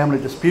 because of family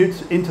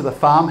disputes, into the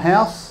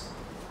farmhouse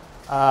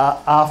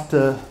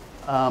after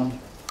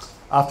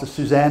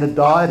Suzanne had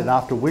died and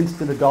after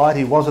Winston had died.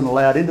 He wasn't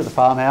allowed into the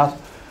farmhouse,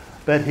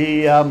 but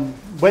he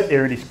went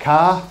there in his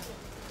car,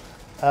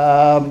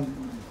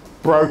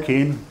 broke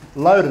in,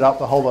 loaded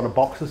up a whole lot of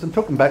boxes and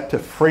took them back to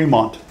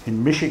Fremont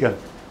in Michigan.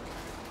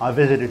 I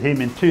visited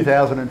him in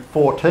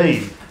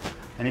 2014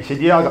 and he said,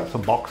 yeah, I got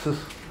some boxes.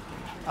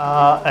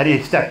 And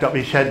he stacked up,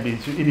 he had in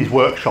his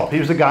workshop. He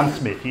was a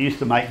gunsmith. He used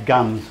to make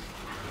guns,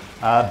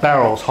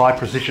 barrels, high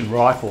precision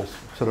rifles,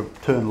 sort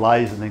of turn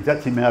lathes and things.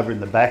 That's him over in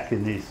the back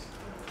in his,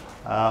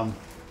 having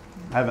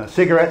a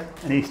cigarette,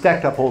 and he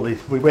stacked up all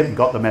these. We went and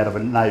got them out of a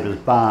neighbour's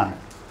barn.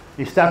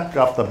 He stacked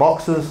up the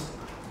boxes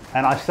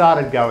and I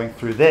started going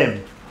through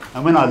them.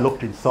 And when I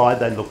looked inside,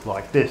 they looked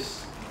like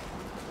this.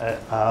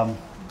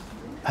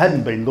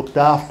 Hadn't been looked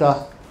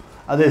after.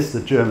 There's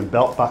the German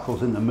belt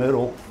buckles in the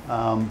middle.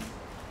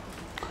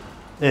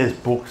 There's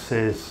books,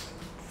 there's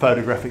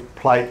photographic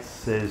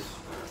plates, there's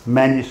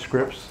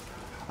manuscripts.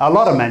 A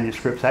lot of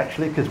manuscripts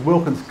actually, because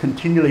Wilkins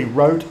continually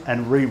wrote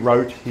and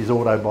rewrote his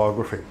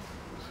autobiography.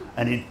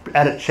 And he'd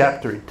add a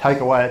chapter, he'd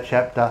take away a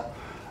chapter.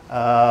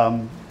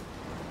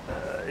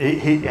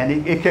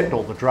 He kept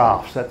all the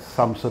drafts. That's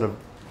some sort of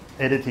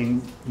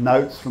editing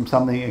notes from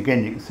something.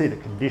 Again, you can see the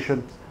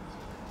condition.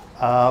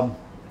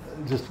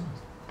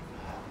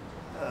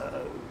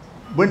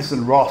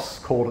 Winston Ross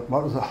called it,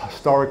 what was it,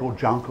 historical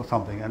junk or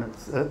something, and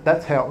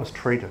that's how it was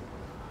treated.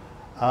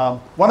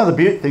 One of the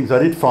beautiful things I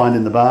did find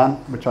in the barn,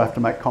 which I have to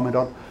make comment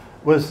on,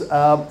 was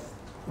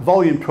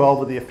volume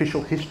 12 of the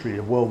official history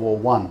of World War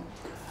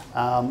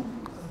I.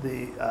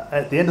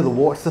 At the end of the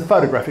war, it's the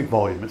photographic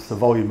volume, it's the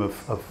volume of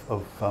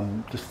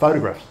just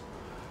photographs.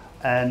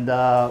 And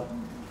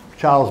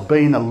Charles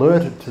Bean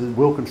alerted to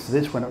Wilkins to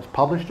this when it was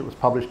published. It was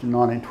published in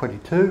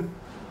 1922.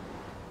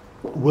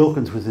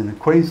 Wilkins was in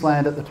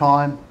Queensland at the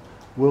time.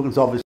 Wilkins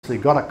obviously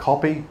got a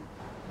copy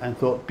and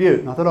thought, beaut.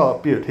 And I thought, oh,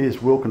 beaut,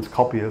 here's Wilkins'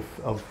 copy of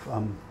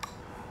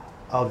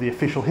the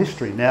official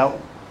history. Now,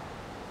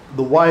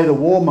 the way the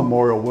War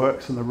Memorial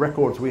works and the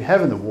records we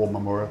have in the War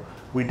Memorial,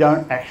 we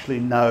don't actually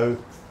know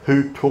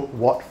who took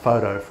what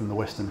photo from the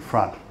Western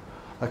Front.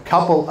 A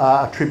couple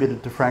are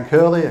attributed to Frank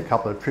Hurley, a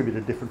couple are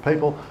attributed to different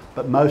people,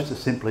 but most are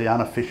simply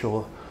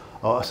official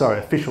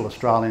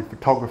Australian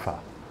photographer.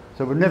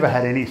 So we've never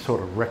had any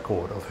sort of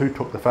record of who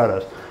took the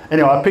photos.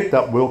 Anyway, I picked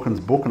up Wilkins'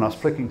 book and I was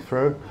flicking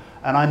through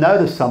and I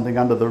noticed something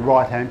under the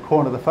right-hand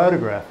corner of the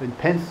photograph in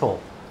pencil.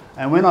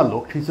 And when I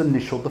looked, he's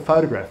initialed the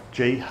photograph,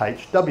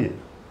 GHW.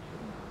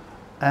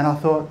 And I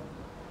thought,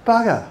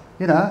 bugger,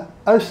 you know,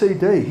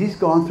 OCD, he's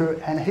gone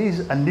through and he's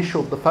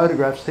initialed the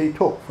photographs he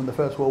took from the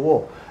First World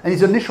War. And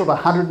he's initialed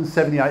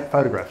 178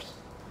 photographs.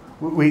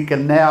 We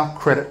can now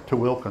credit to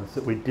Wilkins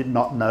that we did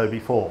not know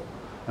before.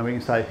 And we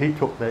can say he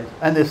took these,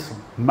 and there's some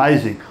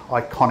amazing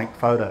iconic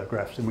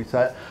photographs, and we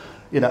say,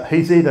 you know,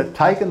 he's either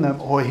taken them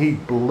or he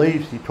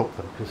believes he took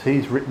them because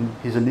he's written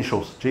his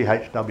initials,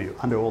 GHW,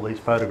 under all these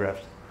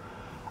photographs.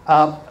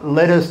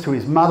 Letters to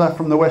his mother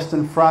from the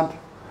Western Front.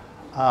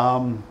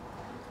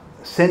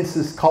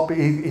 Census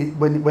copy.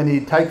 When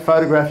he'd take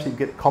photographs, he'd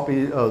get a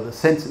copy of the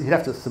censor. He'd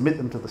have to submit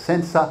them to the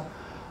censor.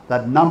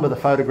 They'd number the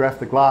photograph,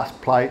 the glass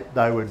plate.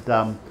 They would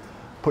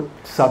put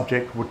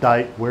subject,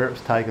 date, where it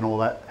was taken, all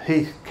that.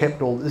 He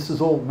kept all this.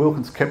 Is all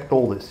Wilkins kept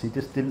all this. He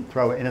just didn't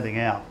throw anything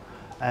out.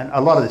 And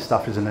a lot of this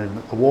stuff is in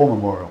the War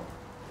Memorial.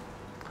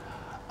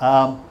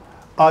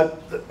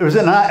 It was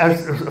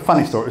a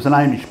funny story. It was an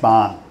Amish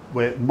barn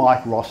where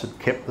Mike Ross had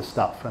kept the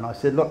stuff, and I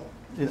said, look.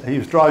 He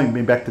was driving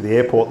me back to the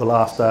airport the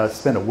last day. I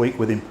spent a week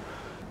with him.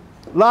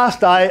 Last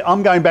day,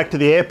 I'm going back to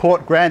the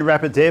airport, Grand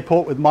Rapids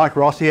Airport, with Mike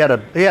Ross. He had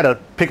a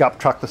pickup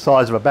truck the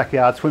size of a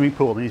backyard swimming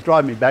pool, and he's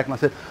driving me back. And I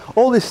said,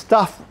 all this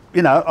stuff,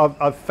 you know,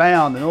 I've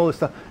found, and all this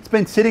stuff, it's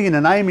been sitting in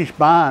an Amish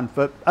barn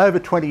for over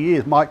 20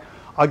 years. Mike,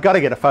 I've got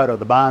to get a photo of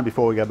the barn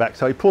before we go back.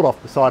 So he pulled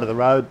off the side of the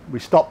road. We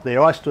stopped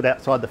there. I stood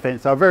outside the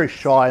fence. They were very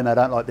shy, and they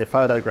don't like their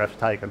photographs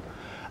taken.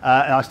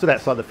 And I stood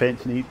outside the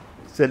fence, and he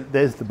said,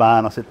 there's the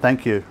barn. I said,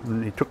 thank you.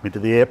 And he took me to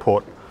the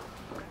airport.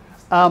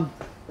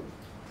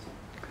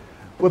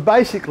 We're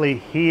basically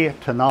here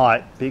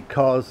tonight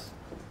because,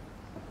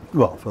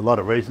 well, for a lot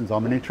of reasons,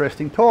 I'm an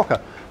interesting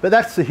talker. But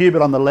that's Sir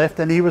Hubert on the left,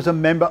 and he was a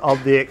member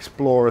of the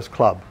Explorers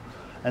Club.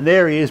 And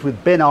there he is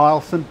with Ben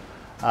Eilson,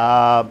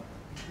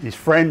 his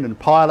friend and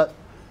pilot,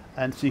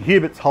 and Sir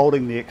Hubert's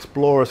holding the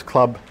Explorers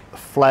Club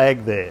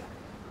flag there.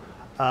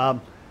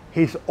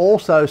 He's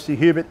also, Sir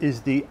Hubert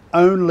is the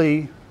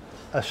only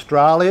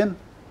Australian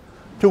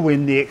to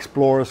win the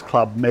Explorers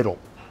Club medal.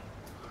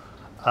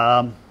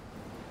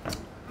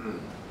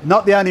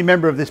 Not the only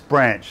member of this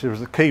branch. There was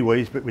the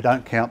Kiwis, but we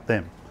don't count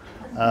them.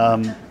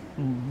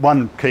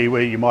 One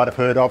Kiwi you might have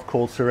heard of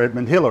called Sir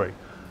Edmund Hillary.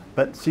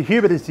 But Sir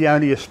Hubert is the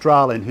only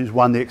Australian who's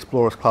won the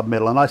Explorers Club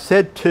medal. And I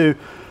said to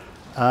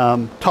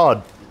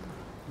Todd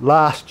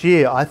last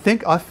year, I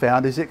think I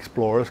found his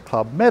Explorers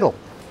Club medal.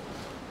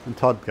 And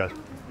Todd goes,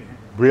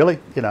 really?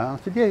 You know, I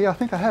said, yeah, I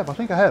think I have.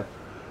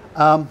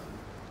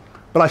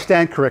 But I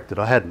stand corrected,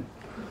 I hadn't.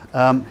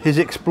 His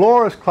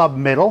Explorers Club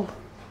medal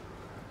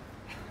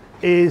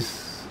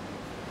is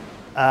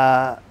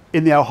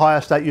in the Ohio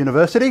State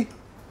University.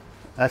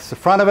 That's the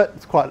front of it.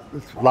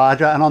 It's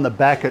larger, and on the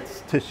back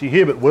it's to Sir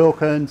Hubert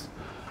Wilkins,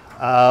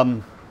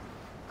 member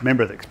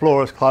of the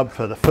Explorers Club,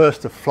 for the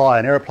first to fly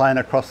an airplane,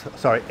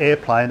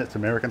 it's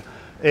American,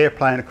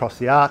 airplane across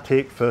the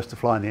Arctic, first to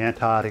fly in the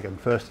Antarctic, and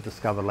first to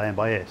discover land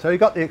by air. So he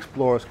got the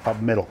Explorers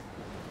Club medal.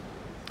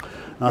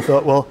 And I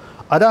thought, well,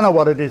 I don't know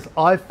what it is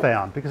I've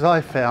found, because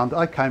I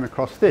came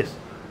across this,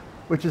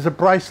 which is a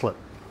bracelet.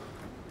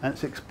 And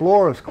it's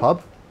Explorers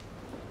Club.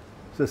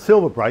 It's a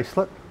silver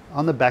bracelet.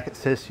 On the back it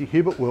says Sir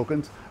Hubert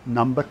Wilkins,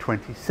 number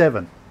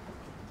 27.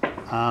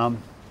 I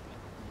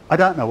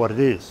don't know what it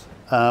is.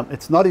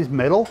 It's not his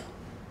medal.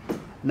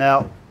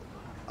 Now,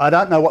 I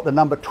don't know what the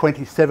number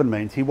 27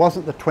 means. He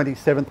wasn't the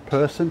 27th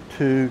person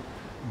to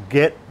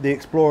get the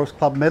Explorers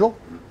Club medal.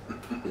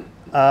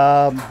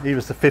 He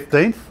was the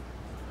 15th.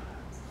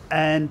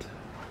 And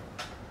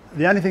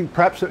the only thing,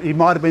 perhaps he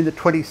might have been the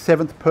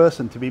 27th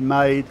person to be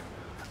made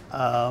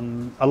a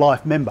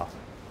life member,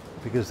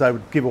 because they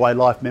would give away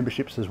life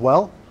memberships as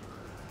well.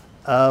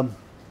 But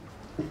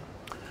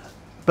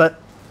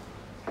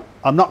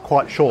I'm not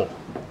quite sure.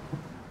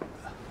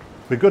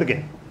 We're good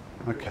again.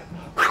 Okay.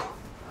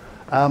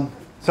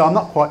 So I'm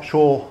not quite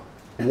sure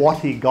what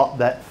he got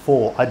that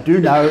for. I do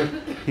know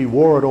he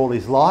wore it all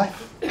his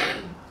life.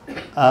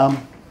 Oh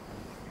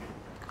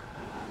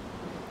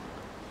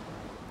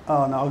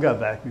no, I'll go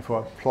back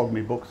before I flog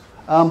me books.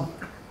 I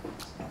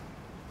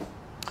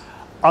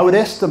would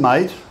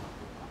estimate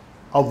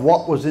of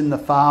what was in the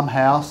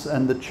farmhouse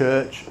and the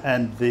church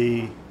and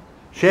the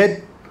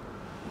shed,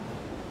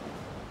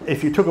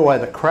 if you took away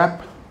the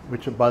crap,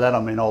 which by that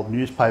I mean old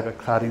newspaper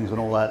cuttings and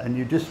all that, and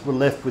you just were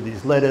left with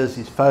his letters,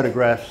 his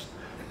photographs,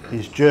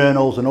 his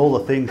journals and all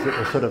the things that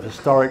were sort of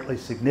historically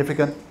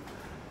significant,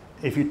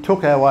 if you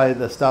took away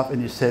the stuff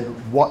and you said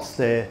what's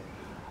there,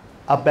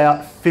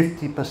 about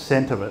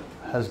 50% of it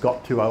has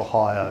got to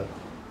Ohio,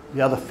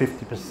 the other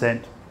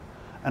 50%.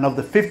 And of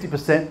the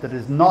 50% that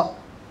has not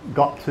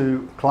got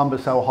to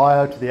Columbus,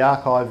 Ohio, to the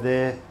archive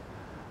there,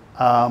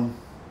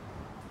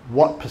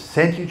 what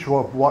percentage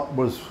of what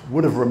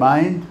would have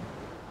remained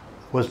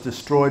was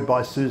destroyed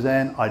by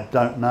Suzanne, I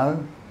don't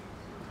know.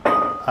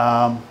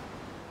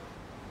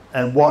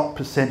 And what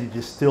percentage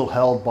is still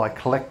held by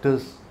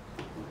collectors,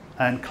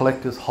 and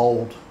collectors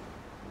hold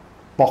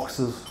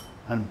boxes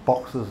and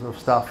boxes of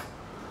stuff.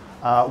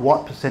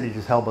 What percentage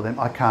is held by them,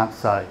 I can't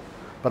say.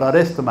 But I'd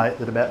estimate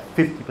that about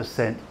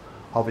 50%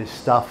 of his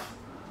stuff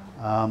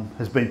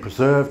has been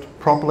preserved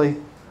properly,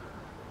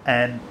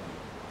 and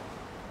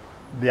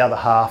the other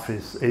half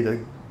is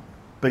either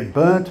been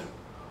burnt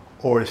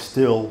or is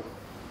still...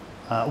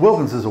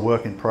 Wilkins is a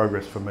work in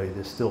progress for me.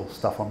 There's still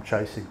stuff I'm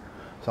chasing.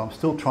 So I'm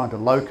still trying to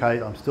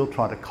locate, I'm still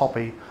trying to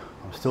copy,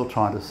 I'm still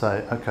trying to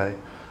say, okay.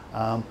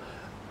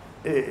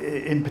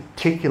 in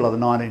particular the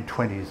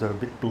 1920s are a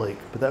bit bleak,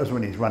 but that was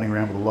when he's running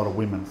around with a lot of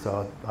women,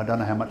 so I don't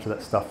know how much of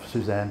that stuff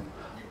Suzanne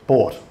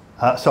burnt.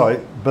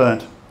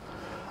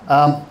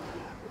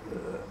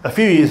 A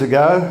few years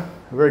ago,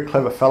 a very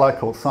clever fellow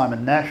called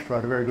Simon Nash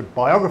wrote a very good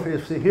biography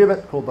of Sir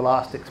Hubert called The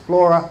Last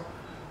Explorer,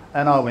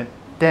 and I went,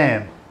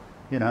 damn,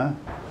 you know,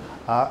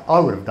 I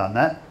would have done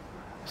that.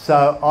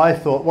 So I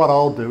thought what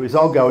I'll do is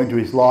I'll go into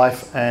his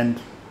life and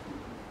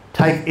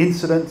take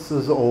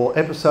incidences or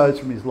episodes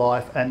from his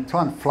life and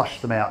try and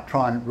flush them out,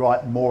 try and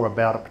write more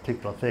about a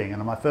particular thing.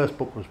 And my first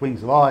book was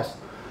Wings of Ice,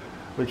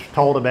 which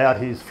told about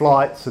his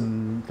flights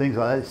and things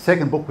like that. His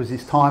second book was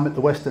his time at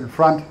the Western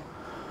Front.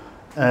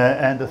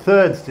 And the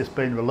third's just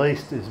been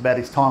released, is about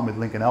his time with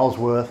Lincoln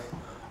Ellsworth,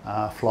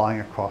 flying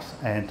across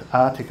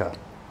Antarctica.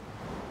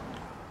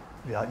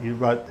 Yeah, you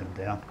wrote them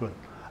down, good.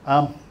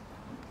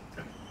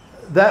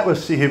 That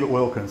was Sir Hubert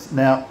Wilkins.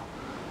 Now,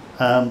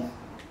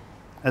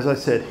 as I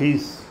said,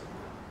 he's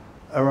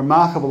a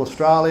remarkable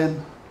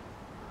Australian.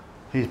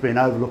 He's been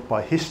overlooked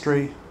by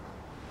history.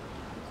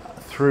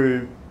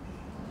 Through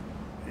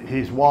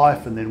his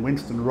wife and then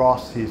Winston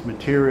Ross, his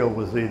material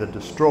was either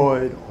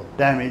destroyed or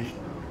damaged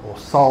or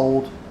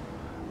sold,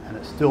 and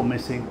it's still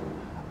missing.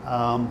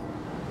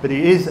 But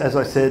he is, as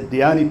I said,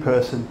 the only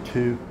person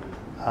to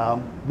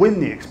win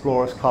the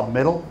Explorers Club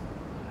medal.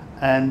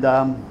 And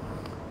I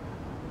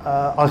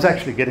was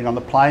actually getting on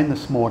the plane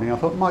this morning. I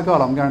thought, my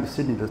God, I'm going to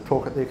Sydney to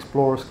talk at the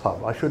Explorers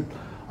Club. I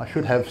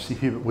should have Sir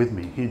Hubert with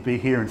me. He'd be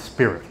here in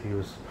spirit. He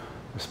was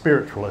a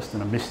spiritualist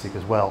and a mystic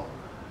as well.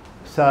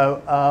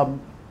 So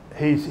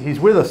he's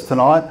with us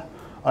tonight.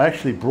 I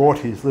actually brought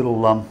his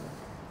little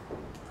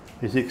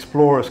his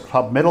Explorers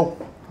Club medal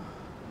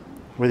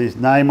with his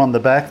name on the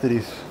back that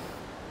he's,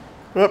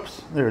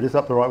 oops, there it is,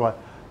 up the right way,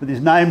 with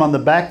his name on the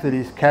back that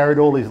he's carried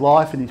all his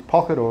life in his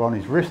pocket or on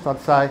his wrist, I'd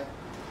say.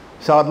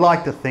 So I'd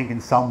like to think in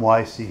some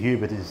way Sir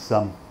Hubert is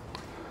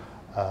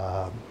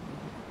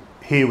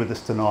here with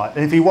us tonight.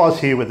 And if he was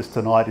here with us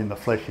tonight in the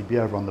flesh, he'd be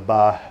over on the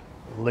bar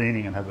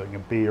leaning and having a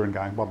beer and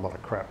going, what a lot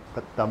of crap.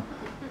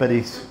 But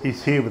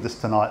he's here with us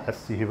tonight. That's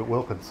Sir Hubert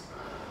Wilkins.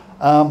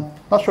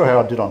 Not sure how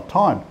I did on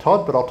time,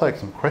 Todd, but I'll take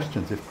some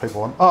questions if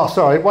people want. Oh,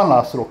 sorry, one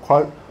last little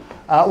quote.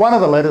 One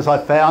of the letters I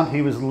found,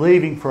 he was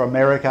leaving for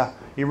America.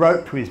 He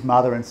wrote to his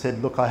mother and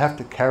said, look, I have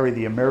to carry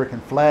the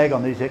American flag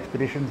on these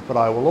expeditions, but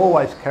I will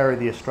always carry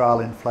the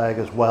Australian flag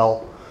as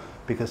well,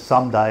 because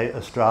someday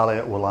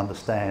Australia will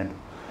understand.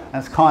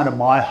 And it's kind of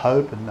my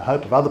hope and the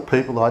hope of other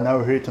people that I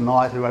know here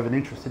tonight who have an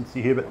interest in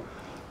Sir Hubert,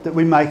 that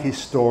we make his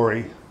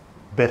story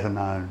better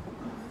known.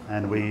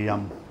 And we,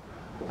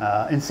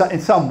 in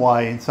some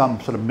way, in some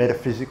sort of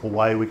metaphysical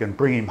way, we can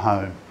bring him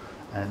home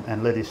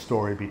and let his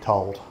story be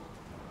told.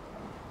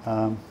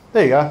 There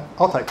you go.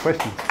 I'll take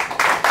questions.